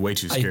 I'm way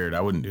too scared.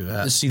 I wouldn't do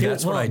that. See,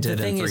 that's what I did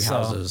in Three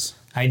Houses.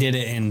 I did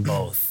it in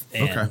both.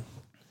 Okay.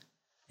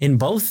 In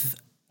both,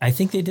 I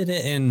think they did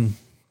it in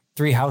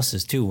Three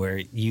Houses, too, where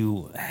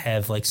you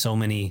have like so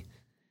many...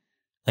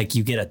 Like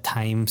you get a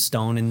time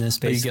stone in this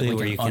basically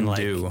where you can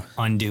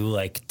undo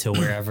like to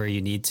wherever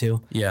you need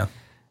to. Yeah.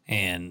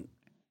 And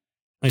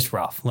it's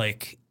rough.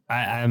 Like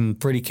I'm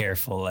pretty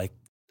careful. Like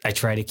I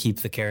try to keep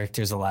the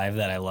characters alive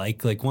that I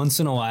like. Like once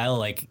in a while,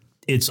 like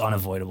it's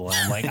unavoidable.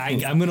 I'm like,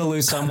 I'm going to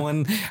lose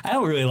someone. I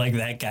don't really like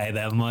that guy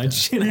that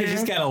much. And I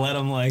just got to let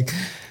him like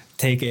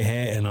take a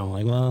hit. And I'm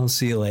like, well, I'll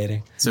see you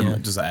later. So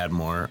just add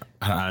more.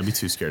 I'd be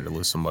too scared to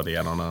lose somebody.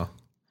 I don't know.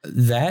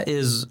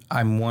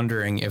 I'm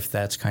wondering if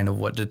that's kind of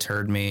what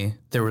deterred me.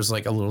 There was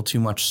like a little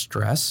too much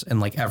stress and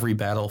like every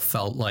battle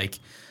felt like,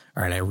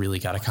 all right, I really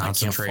got to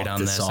concentrate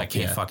on this. I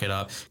can't fuck it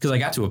up. Because I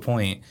got to a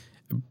point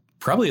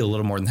probably a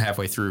little more than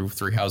halfway through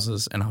Three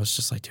Houses and I was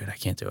just like, dude, I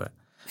can't do it.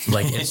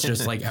 Like, it's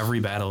just like every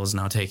battle is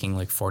now taking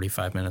like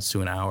 45 minutes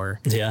to an hour.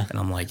 Yeah. And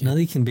I'm like, no,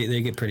 they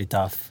get pretty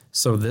tough.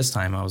 So this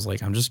time I was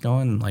like, I'm just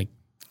going like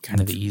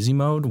kind of the easy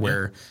mode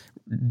where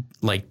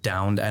like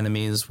downed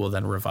enemies will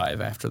then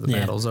revive after the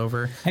battle's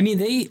over. I mean,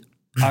 they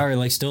are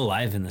like still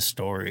alive in the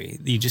story.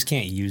 You just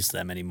can't use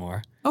them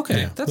anymore.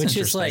 Okay, that's which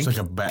is like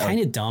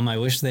kind of dumb. I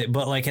wish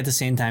but like at the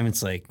same time,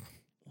 it's like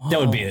that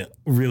would be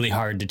really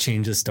hard to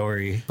change the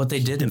story. But they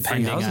did in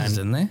Three Houses,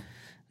 didn't they?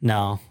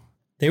 No,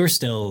 they were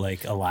still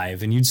like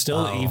alive, and you'd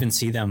still even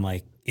see them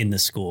like in the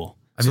school.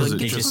 I feel like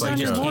they just can't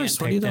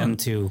pick them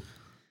to.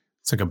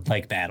 It's like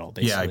a battle,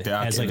 basically.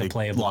 Yeah, as like a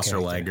playable lost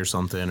character. their leg or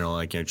something, or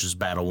like just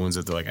battle wounds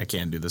that they're like, I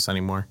can't do this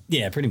anymore.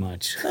 Yeah, pretty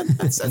much.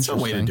 That's a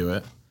way to do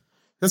it.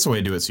 That's a way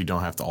to do it, so you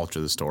don't have to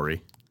alter the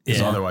story.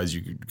 Because otherwise,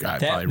 you could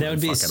probably that really would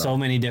be fuck so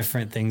many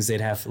different things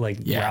they'd have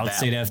routes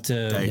they'd have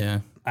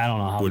to. I don't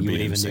know how you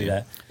would even do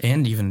that.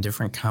 And even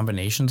different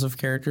combinations of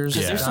characters.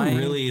 Because there's some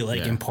really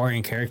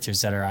important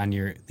characters that are on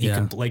you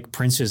can like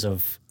princes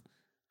of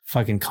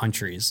fucking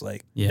countries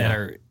that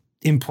are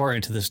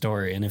important to the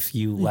story, and if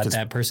you let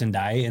that person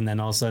die and then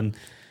all of a sudden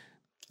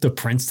the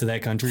prince to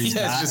that country is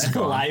not just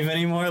alive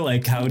anymore,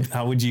 like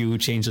how would you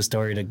change the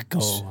story to go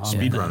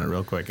speed run it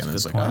real quick and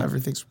it's like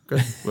everything's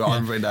good,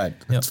 everybody died.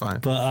 That's fine.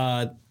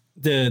 But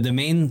the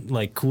main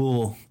like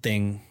cool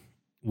thing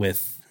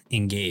with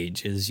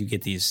Engage is you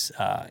get these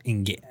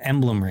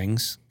emblem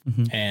rings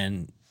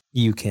and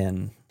you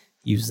can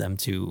use them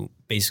to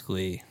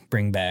basically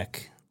bring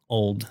back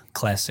old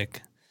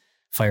classic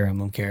Fire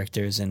Emblem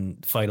characters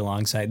and fight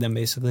alongside them.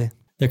 Basically,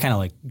 they're kind of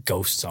like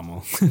ghosts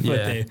almost.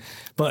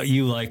 but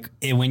you like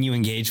when you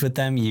engage with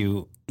them,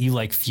 you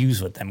like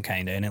fuse with them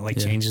kind of, and it like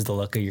changes the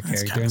look of your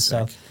character and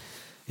stuff.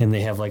 And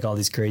they have like all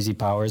these crazy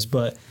powers,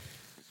 but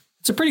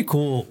it's a pretty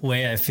cool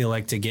way I feel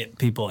like to get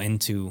people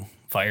into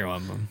Fire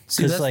Emblem.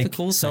 Because like the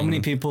cool so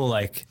many people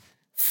like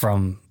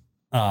from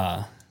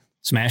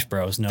Smash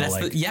Bros know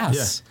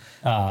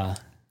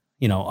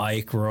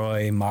Ike,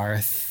 Roy,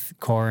 Marth,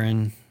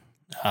 Corrin.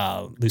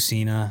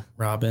 Lucina,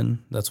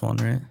 Robin, that's one,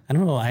 right? I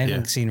don't know. I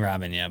haven't seen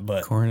Robin yet,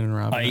 but Corrin and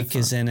Robin. Ike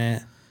is in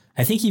it.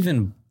 I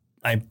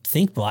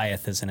think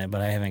Blythe is in it, but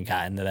I haven't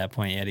gotten to that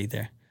point yet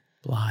either.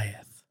 Blythe,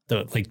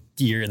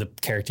 you're the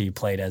character you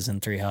played as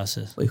in Three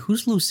Houses. Wait,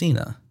 who's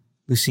Lucina?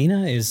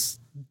 Lucina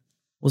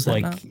was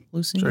that not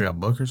Lucina? Sure, a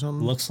book or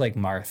something. Looks like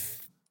Marth.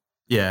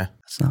 Yeah,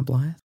 that's not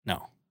Blythe.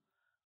 No.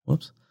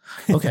 Whoops.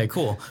 Okay,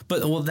 cool.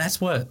 But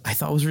that's what I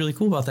thought was really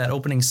cool about that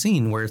opening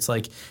scene where it's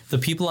like the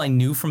people I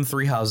knew from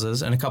Three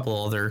Houses and a couple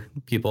other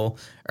people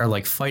are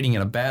like fighting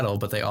in a battle,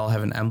 but they all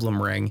have an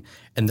emblem ring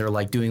and they're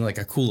like doing like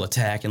a cool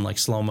attack in like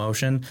slow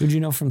motion. Who'd you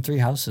know from Three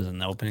Houses in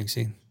the opening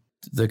scene?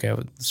 The guy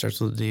that starts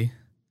with a D.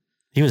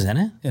 He was in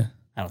it? Yeah.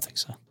 I don't think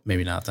so.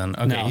 Maybe not then.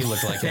 Okay, No. he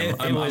looked like him.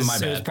 It was, my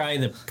bad. it was probably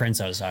the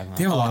prince I was talking about.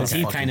 They have a lot of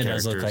he fucking kind of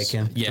does look like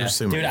him. characters. Yeah. There's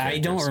so many Dude, I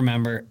don't characters.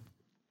 remember.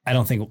 I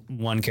don't think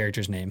one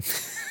character's name.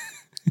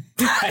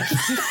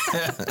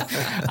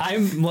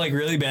 I'm like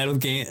really bad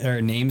with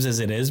names as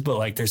it is, but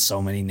like there's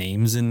so many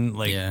names and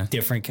like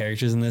different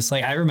characters in this.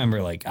 Like I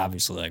remember like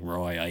obviously like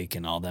Roy, Ike,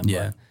 and all them.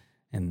 Yeah.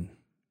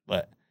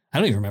 But I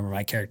don't even remember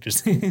my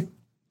character's name.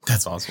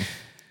 That's awesome.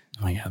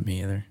 Oh my god,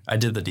 me either. I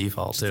did the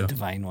default too.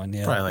 Divine one,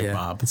 yeah. Probably like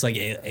Bob. It's like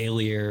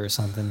Alier or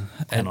something.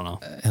 I don't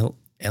know.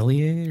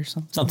 Elliot or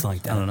something? Something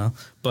like that. I don't know.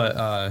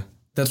 But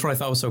that's what I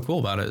thought was so cool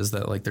about it is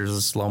that like there's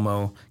a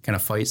slow-mo kind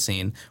of fight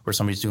scene where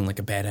somebody's doing like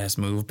a badass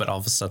move, but all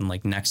of a sudden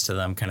like next to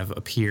them kind of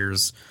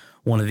appears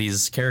one of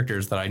these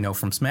characters that I know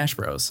from Smash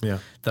Bros. Yeah.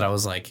 That I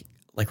was like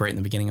right in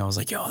the beginning, I was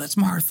like, yo, that's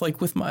Marth, like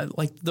with my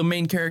like the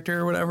main character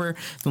or whatever.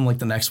 Then like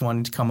the next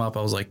one to come up,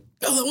 I was like,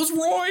 oh, that was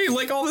Roy.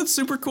 Like, oh, that's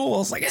super cool. I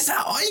was like, is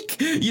that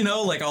Ike? You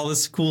know, like all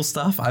this cool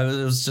stuff. It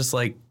was just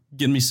like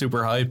getting me super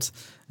hyped.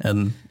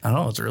 And I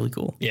don't know, it's really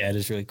cool. Yeah, it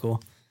is really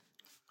cool.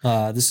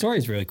 The story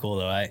is really cool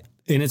though.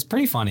 And it's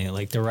pretty funny.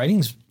 Like the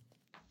writing's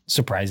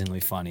surprisingly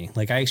funny.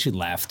 Like I actually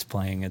laughed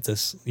playing at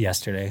this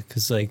yesterday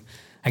because like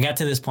I got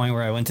to this point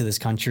where I went to this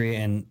country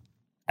and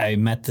I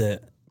met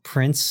the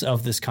prince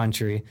of this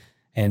country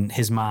and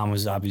his mom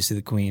was obviously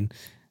the queen.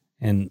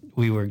 And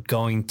we were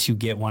going to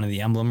get one of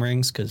the emblem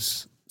rings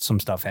because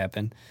some stuff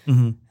happened.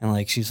 Mm-hmm. And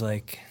like she's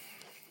like,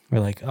 we're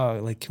like, oh,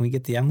 like can we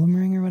get the emblem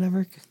ring or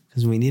whatever?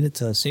 Because we need it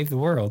to save the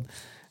world.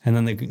 And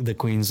then the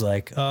queen's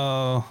like,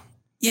 oh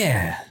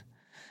yeah,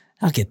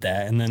 I'll get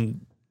that. And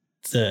then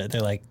they're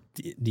like,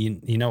 do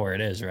you know where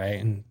it is, right?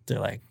 And they're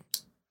like,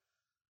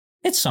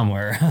 it's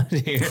somewhere around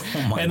here.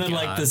 Oh and then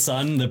God. Like the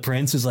son, the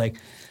prince, is like,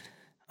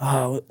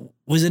 oh,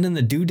 was it in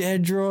the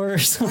doodad drawer or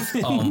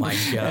something? Oh my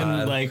God.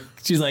 And like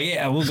she's like,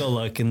 yeah, we'll go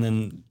look. And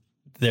then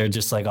they're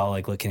just like all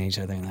like looking at each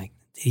other and like,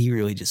 did he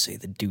really just say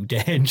the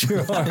doodad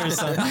drawer or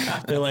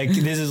something? They're like,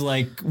 this is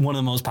like one of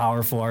the most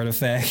powerful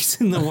artifacts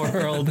in the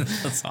world.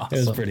 That's awesome.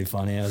 It was pretty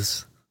funny.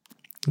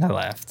 I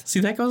laughed. See,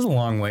 that goes a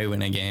long way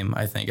in a game,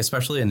 I think,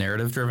 especially a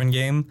narrative-driven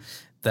game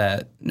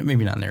that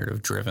maybe not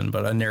narrative-driven,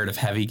 but a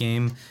narrative-heavy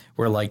game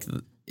where like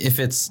if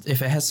it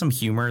has some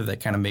humor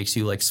that kind of makes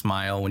you like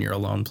smile when you're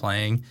alone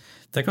playing,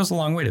 that goes a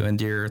long way to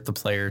endear the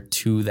player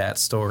to that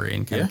story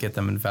and kind of get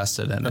them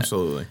invested in it.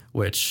 Absolutely.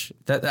 Which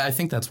I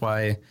think that's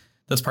why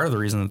that's part of the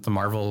reason that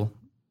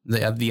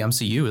the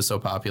MCU is so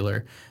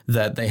popular,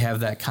 that they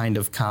have that kind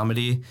of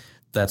comedy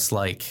that's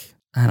like,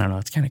 I don't know,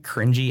 it's kind of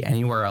cringy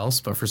anywhere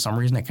else, but for some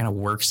reason it kind of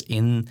works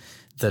in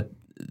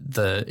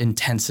the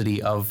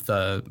intensity of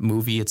the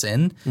movie it's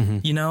in,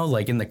 you know,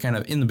 like in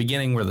the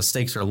beginning where the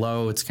stakes are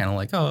low, it's kind of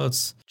like, oh,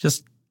 it's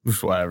just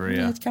whatever.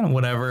 Yeah. It's kind of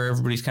whatever.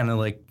 Everybody's kind of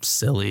like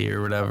silly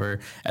or whatever.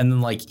 And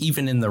then like,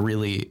 even in the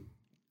really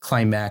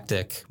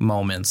climactic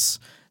moments,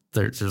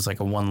 there's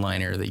like a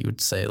one-liner that you would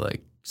say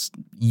like,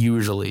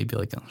 usually be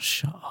like, oh,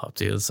 shut up,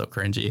 dude, it's so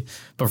cringy.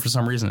 But for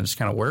some reason, it just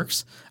kind of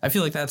works. I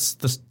feel like that's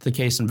the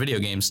case in video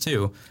games,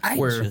 too. I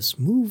just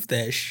moved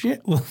that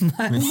shit with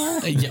my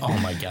mind. Oh,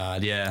 my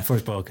God, yeah.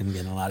 Forspoken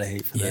getting a lot of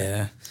hate for that.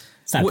 Yeah.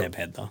 It's not that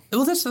bad, though.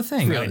 Well, that's the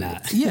thing. Really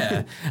not.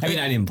 Yeah. I mean,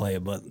 I didn't play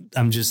it, but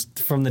I'm just,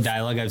 from the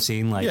dialogue I've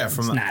seen, like, it's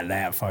not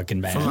that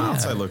fucking bad. From the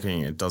outside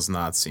looking, it does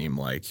not seem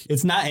like...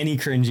 It's not any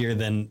cringier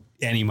than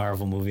any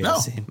Marvel movie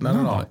I've seen. Not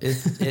at all.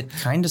 It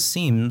kind of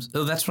seems...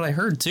 Oh, that's what I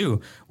heard,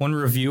 too. One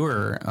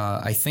reviewer,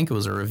 I think it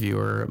was a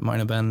reviewer, it might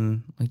have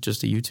been like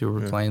just a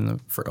YouTuber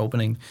playing for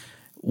opening,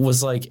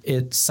 was like,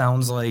 it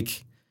sounds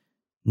like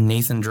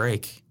Nathan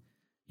Drake.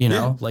 You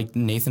know, like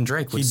Nathan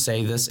Drake would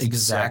say this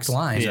exact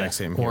line. Exact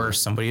same or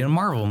somebody in a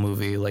Marvel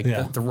movie. Like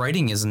the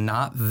writing is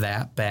not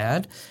that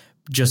bad.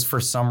 Just for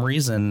some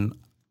reason,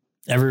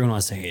 everyone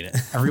wants to hate it.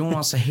 Everyone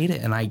wants to hate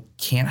it. And I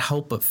can't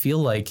help but feel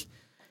like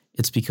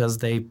it's because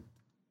they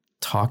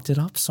talked it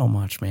up so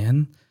much,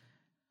 man.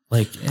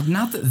 Like,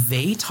 not that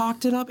they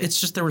talked it up. It's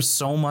just there was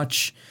so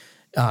much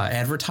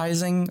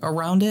advertising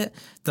around it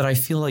that I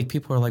feel like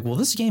people are like, well,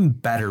 this game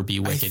better be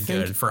wicked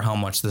good for how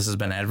much this has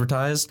been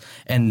advertised.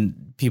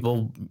 And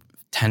people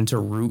tend to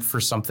root for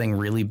something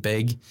really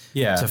big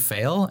to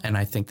fail. And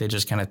I think they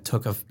just kind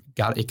of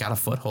got a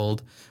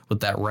foothold with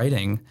that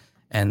writing.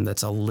 And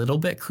that's a little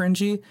bit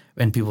cringy,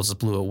 and people just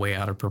blew it way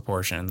out of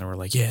proportion. And they were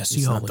like, yeah,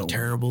 see how like,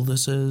 terrible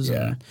this is.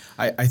 Yeah,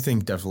 and I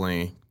think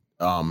definitely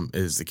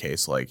is the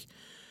case. Like,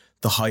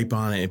 the hype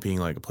on it being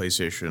like a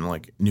PlayStation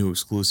like new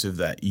exclusive,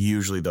 that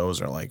usually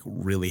those are like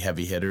really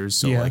heavy hitters.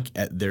 So like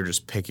they're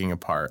just picking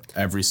apart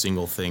every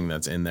single thing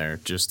that's in there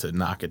just to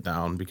knock it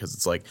down, because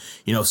it's like,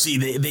 you know,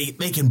 see,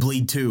 they can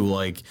bleed too.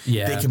 Like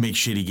they can make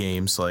shitty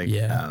games. Like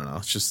I don't know.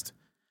 It's just,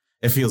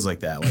 it feels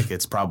like that. Like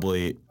it's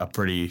probably a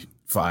pretty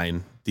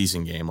fine,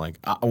 decent game. Like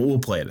we'll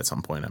play it at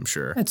some point, I'm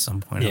sure. At some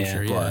point, I'm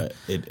sure. But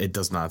it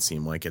does not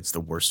seem like it's the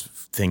worst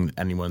thing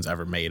anyone's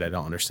ever made. I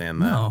don't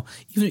understand that. No,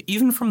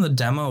 even from the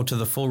demo to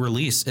the full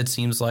release, it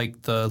seems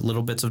like the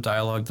little bits of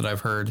dialogue that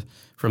I've heard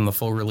from the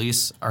full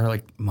release are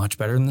like much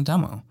better than the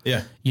demo.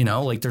 Yeah, you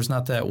know, like there's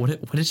not that.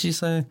 What did she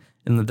say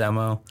in the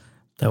demo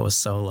that was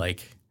so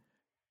like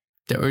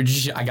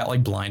I got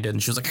like blinded,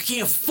 and she was like, "I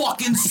can't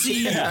fucking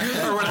see."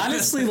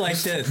 Honestly, like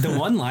the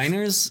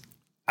one-liners,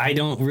 I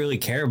don't really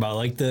care about.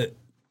 Like the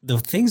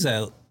things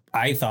that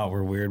I thought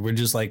were weird were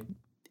just like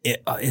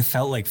it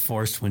felt like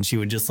forced when she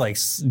would just like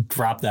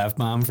drop the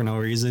F-bomb for no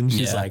reason.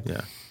 She's like,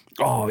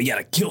 "Oh, you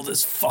gotta kill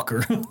this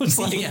fucker." It's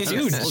like,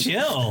 dude,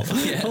 chill.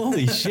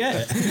 Holy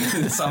shit.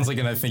 It sounds like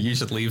I think you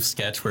should leave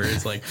sketch where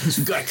it's like,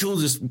 "You gotta kill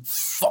this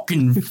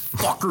fucking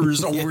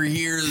fuckers over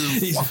here."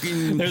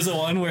 Fucking. There's the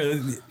one where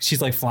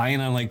she's like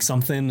flying on like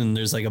something and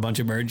there's like a bunch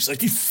of birds. She's like,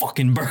 "These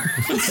fucking birds."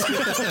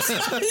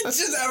 It's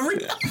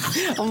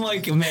just I'm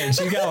like, man,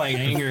 she got like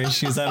anger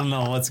issues. I don't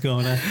know what's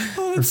going on.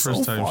 Her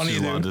first time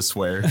she's allowed to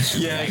swear.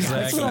 Yeah,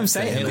 exactly. That's what I'm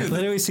saying. It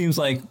literally seems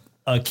like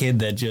a kid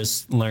that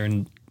just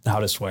learned how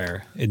to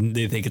swear, and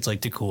they think it's like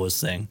the coolest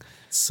thing.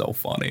 So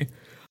funny.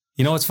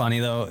 You know what's funny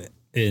though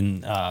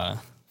in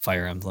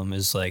Fire Emblem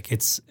is like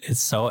it's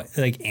so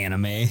like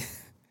anime.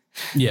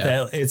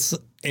 Yeah, it's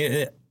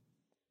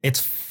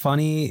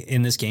funny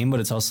in this game, but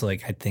it's also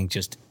like I think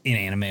just in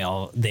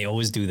anime they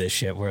always do this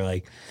shit where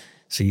like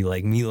so you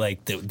like me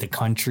like the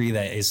country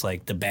that is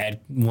like the bad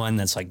one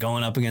that's like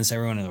going up against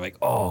everyone, and they're like,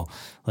 oh,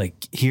 like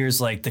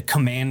here's like the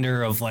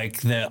commander of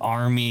like the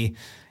army.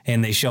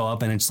 And they show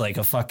up and it's like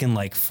a fucking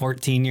like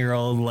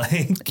 14-year-old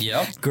like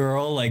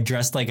girl like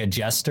dressed like a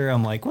jester.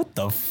 I'm like, what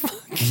the fuck?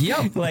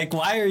 Yep. Like,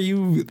 why are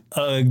you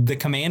the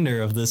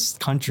commander of this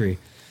country?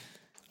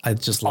 I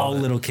just love all it.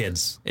 Little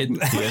kids. As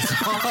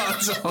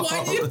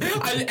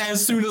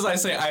soon as I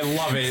say I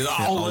love it, it's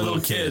all little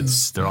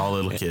kids. They're all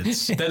little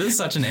kids. That is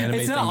such an anime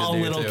it's thing not to all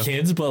do, little too.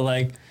 kids, but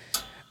like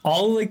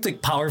all like the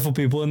powerful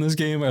people in this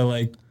game are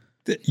like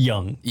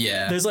young.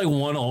 Yeah. There's like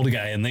one old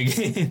guy in the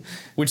game.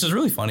 Which is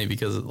really funny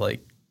because like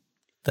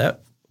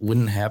that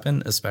wouldn't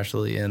happen,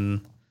 especially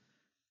in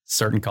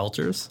certain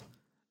cultures.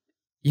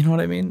 You know what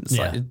I mean? It's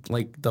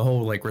like the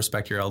whole like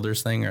respect your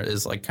elders thing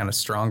is like kind of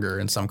stronger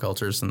in some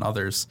cultures than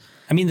others.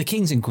 I mean, the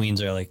kings and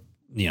queens are like,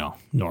 you know,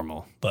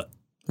 normal, but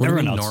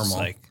everyone else is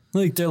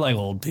like they're like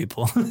old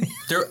people.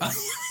 They're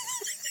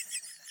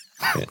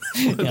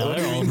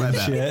they're old and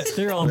shit.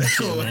 They're old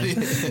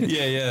shit,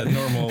 yeah,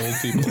 normal old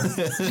people.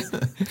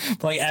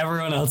 But like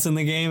everyone else in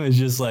the game is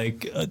just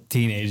like a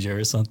teenager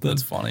or something.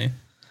 That's funny.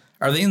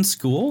 Are they in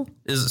school?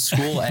 Is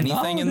school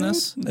anything in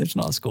this? There's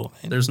no school,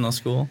 man. There's no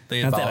school.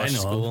 They abolished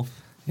school. Of.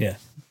 Yeah.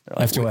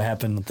 After what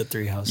happened with the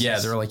 3 houses. Yeah,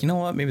 they're like, you know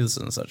what? Maybe this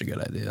isn't such a good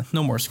idea.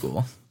 No more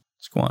school.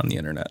 Just go on the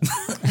internet.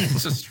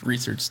 Just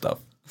research stuff.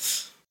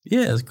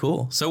 Yeah, it's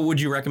cool. So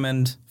would you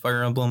recommend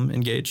Fire Emblem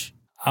Engage?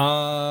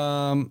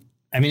 I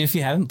mean, if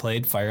you haven't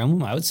played Fire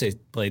Emblem, I would say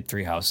play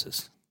 3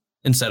 houses.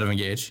 Instead of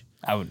Engage?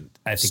 I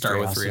think start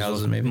with 3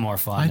 houses maybe. More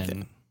fun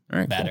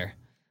and better. Cool.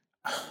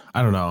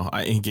 I don't know.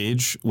 I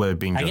Engage with it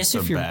being just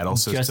if a battle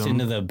system. Just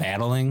into the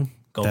battling,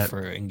 go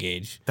for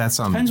Engage. That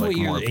sounds like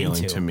more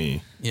appealing to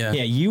me. Yeah,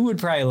 you would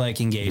probably like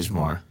Engage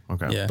more.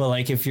 Okay. Yeah. But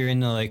like if you're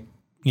into like,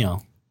 you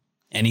know,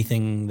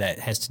 anything that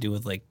has to do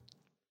with like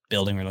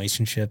building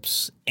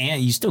relationships,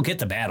 and you still get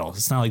the battles.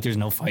 It's not like there's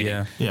no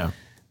fighting. Yeah.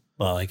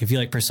 But like if you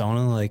like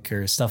Persona, like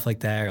or stuff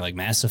like that, or like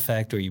Mass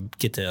Effect, where you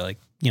get to like,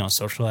 you know,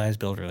 socialize,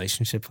 build a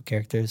relationship with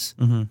characters,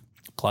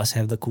 plus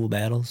have the cool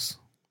battles,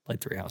 play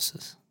 3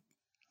 houses.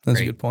 That's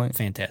a good point.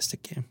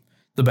 Fantastic game.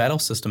 The battle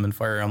system in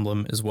Fire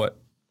Emblem is what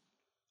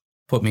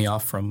put me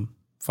off from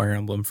Fire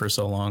Emblem for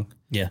so long.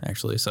 Yeah.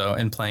 Actually. So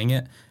in playing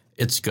it,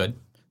 it's good.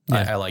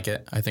 Yeah. I like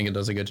it. I think it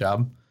does a good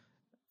job.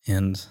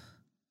 And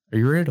are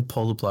you ready to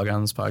pull the plug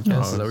on this podcast?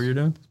 No, is that what you're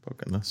doing?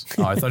 Poking this.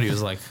 Oh, I thought he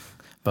was like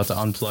about to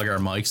unplug our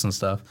mics and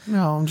stuff.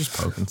 No, I'm just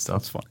poking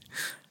stuff. It's funny.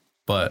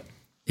 But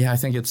yeah, I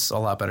think it's a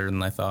lot better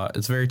than I thought.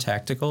 It's very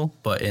tactical,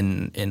 but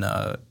in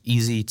a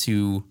easy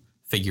to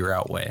figure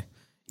out way.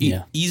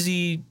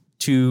 Easy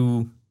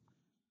to,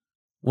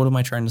 what am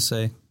I trying to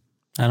say?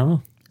 I don't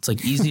know. It's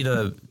like easy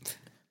to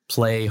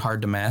play,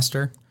 hard to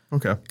master.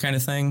 Okay. Kind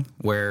of thing,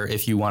 where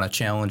if you want a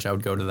challenge, I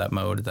would go to that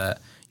mode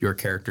that your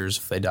characters,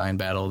 if they die in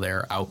battle,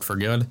 they're out for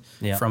good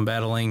from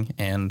battling.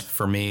 And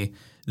for me,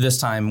 this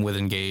time with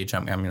Engage,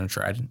 I'm going to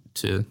try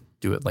to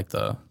do it like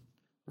the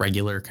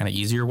regular kind of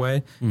easier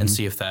way and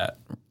see if that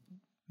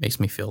makes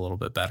me feel a little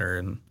bit better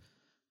and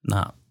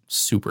not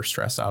super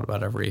stressed out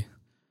about every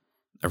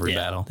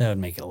battle. That would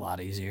make it a lot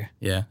easier.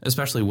 Yeah,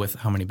 especially with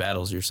how many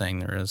battles you're saying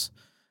there is.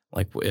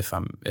 Like if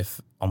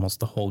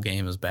almost the whole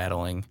game is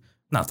battling,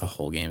 not the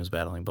whole game is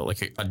battling, but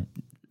like a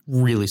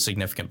really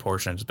significant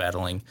portion is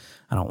battling.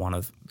 I don't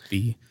want to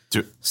be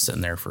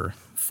sitting there for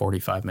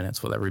 45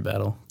 minutes with every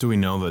battle. Do we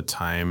know the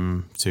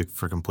time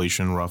for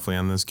completion roughly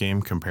on this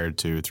game compared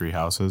to 3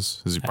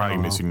 houses? Is it probably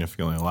going to be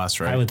significantly less,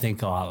 right? I would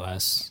think a lot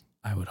less.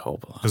 I would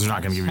hope a lot. Because they're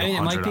not going to give you $100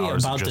 it might be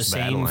about the just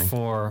same battling.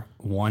 for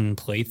one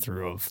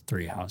playthrough of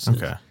 3 houses.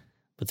 Okay.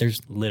 But there's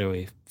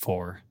literally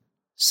 4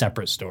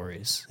 separate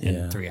stories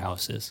in 3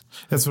 houses.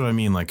 That's what I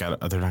mean. Like, they're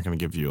not going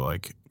to give you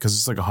like, because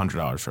it's like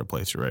 $100 for a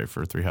playthrough, right?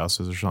 For 3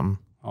 houses or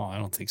something. Oh, I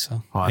don't think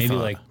so. Oh,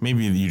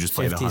 maybe you just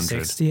played 50,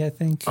 100. 60, I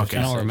think. Okay.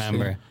 I don't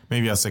remember.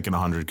 Maybe I was thinking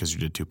 100 because you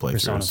did 2 playthroughs.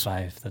 Persona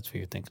 5, that's what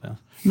you're thinking of.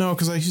 No,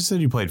 because like you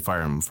said, you played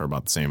Fire Emblem for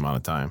about the same amount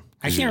of time.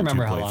 I can't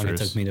remember how long it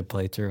took me to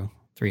play through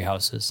 3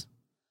 houses.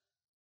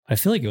 I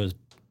feel like it was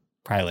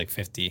probably like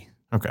 50.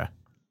 Okay.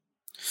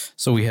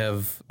 So we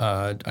have,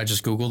 I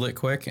just Googled it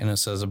quick, and it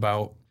says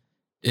about,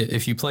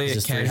 if you play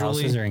it casually. 3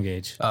 houses or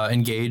Engage?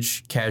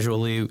 Engage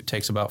casually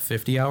takes about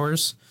 50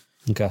 hours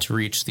to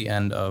reach the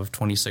end of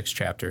 26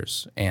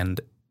 chapters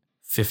and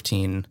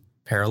 15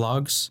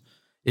 paralogs.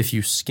 If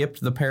you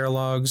skipped the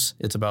paralogs,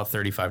 it's about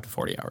 35 to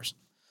 40 hours.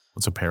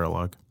 What's a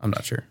paralog? I'm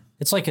not sure.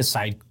 It's like a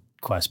side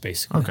quest,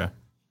 basically. Okay.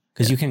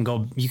 Because you can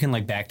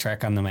like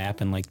backtrack on the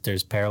map, and like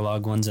there's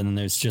paralog ones, and then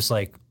there's just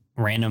like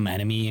random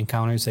enemy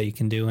encounters that you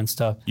can do and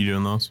stuff. You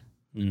doing those?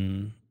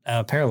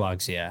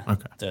 Paralogs, yeah.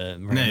 Okay. The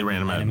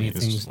random enemy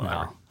things.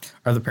 No.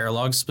 Are the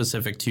paralogs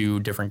specific to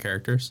different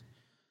characters?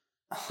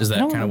 Is that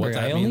kind of what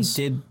that means?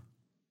 I only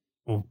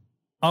did.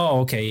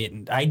 Oh,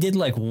 okay. I did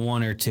like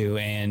 1 or 2,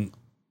 and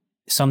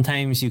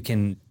sometimes you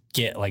can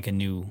get like a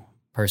new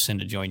person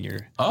to join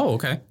your. Oh,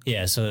 okay.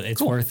 Yeah, so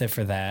it's worth it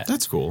for that.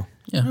 That's cool.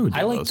 Yeah,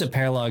 I like the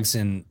paralogs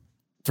in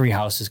 3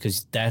 houses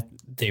because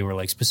they were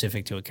like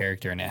specific to a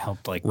character, and it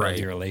helped like build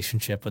your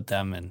relationship with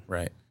them. And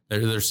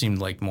there seemed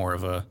like more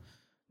of a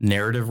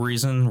narrative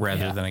reason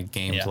rather than a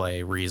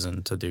gameplay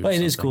reason to do. But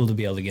it is cool to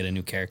be able to get a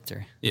new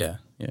character. Yeah,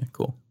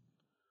 cool.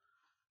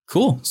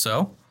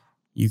 So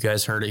you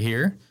guys heard it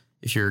here.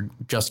 If you're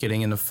just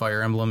getting into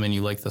Fire Emblem and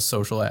you like the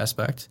social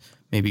aspect,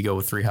 maybe go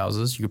with 3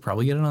 houses. You could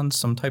probably get it on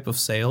some type of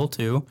sale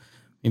too.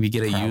 Maybe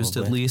get it used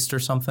at least or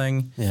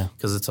something. Yeah.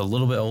 Because it's a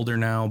little bit older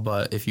now,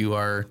 but if you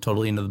are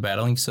totally into the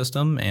battling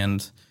system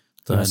and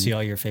you want to see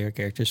all your favorite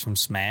characters from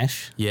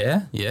Smash?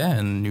 Yeah,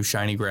 and new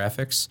shiny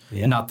graphics.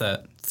 Yeah. Not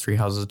that 3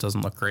 houses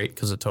doesn't look great,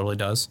 because it totally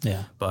does.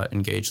 Yeah. But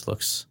Engage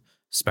looks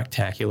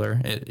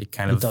spectacular. It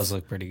kind of does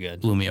look pretty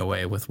good. Blew me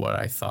away with what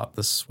I thought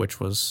the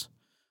Switch was.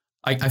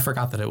 I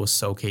forgot that it was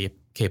so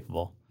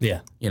capable.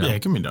 Yeah. Yeah,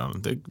 it can be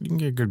done. You can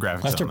get good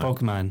graphics. After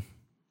Pokemon,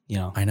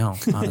 I know,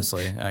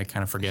 honestly. I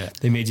kind of forget.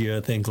 They made you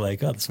think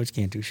like, oh, the Switch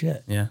can't do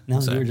shit. Yeah. No,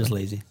 you were just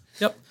lazy.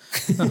 Yep.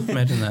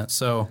 Imagine that.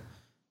 So,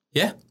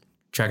 yeah.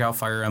 Check out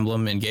Fire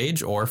Emblem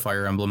Engage or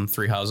Fire Emblem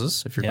 3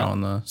 Houses if you're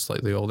going the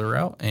slightly older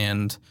route.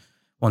 And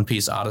One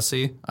Piece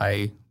Odyssey.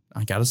 I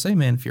got to say,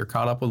 man, if you're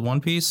caught up with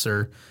One Piece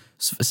or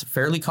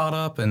fairly caught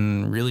up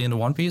and really into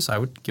One Piece, I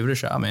would give it a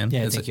shot, man.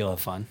 Yeah, I think you'll have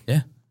fun.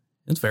 Yeah.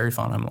 It's very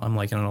fun. I'm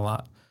liking it a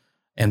lot.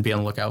 And be on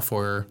the lookout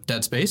for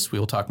Dead Space. We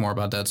will talk more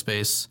about Dead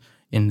Space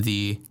in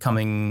the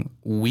coming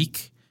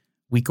week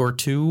or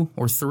 2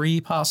 or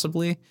 3,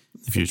 possibly.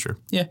 The future.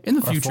 Yeah, in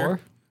the future. 4?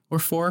 Or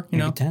 4,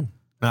 Maybe 10.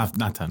 Not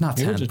 10. Not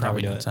 10,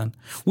 probably not 10.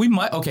 We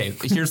might, okay,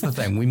 here's the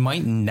thing. We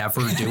might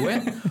never do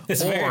it.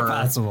 It's very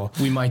possible.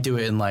 We might do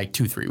it in like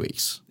 2-3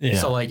 weeks. Yeah.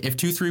 So like if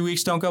 2-3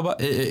 weeks don't go by,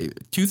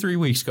 2-3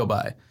 weeks go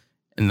by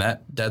and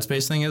that Dead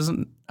Space thing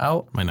isn't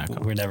out. Might not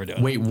come. We're never doing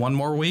it. Wait 1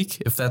 more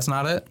week. If that's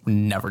not it, we're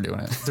never doing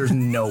it. There's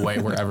no way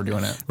we're ever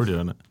doing it. We're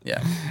doing it.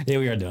 Yeah. Yeah,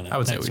 we are doing it. I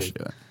would say we should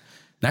do it.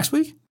 Next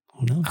week?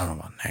 Oh, no. I don't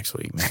know about next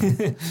week,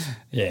 man.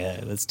 Yeah,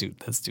 that's too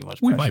much pressure.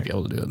 We might be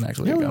able to do it next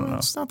week. Yeah, I don't know.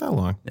 it's not that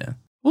long. Yeah.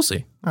 We'll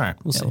see. All right.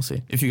 We'll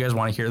see. If you guys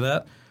want to hear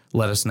that,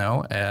 let us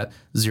know at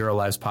Zero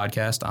Lives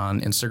Podcast on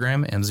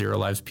Instagram and Zero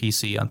Lives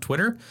PC on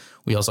Twitter.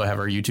 We also have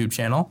our YouTube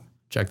channel.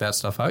 Check that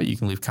stuff out. You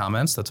can leave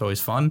comments. That's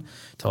always fun.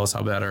 Tell us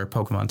how bad our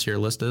Pokemon tier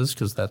list is,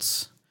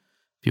 because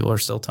people are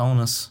still telling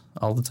us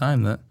all the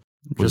time that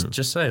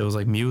just say it was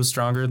like Mew is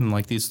stronger than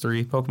like these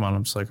 3 Pokemon.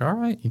 I'm just like, all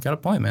right, you got a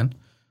point, man.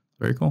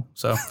 Very cool.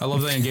 So I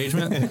love the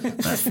engagement.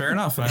 That's fair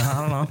enough. I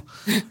don't know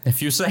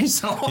if you say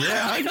so.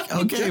 Yeah.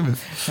 Okay.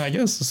 I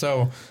guess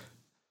so.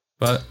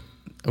 But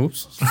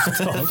oops.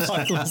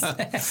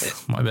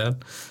 My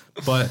bad.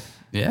 But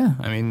yeah,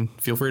 I mean,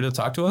 feel free to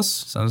talk to us,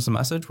 send us a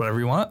message,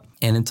 whatever you want.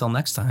 And until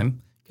next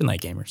time, good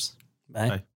night, gamers. Bye.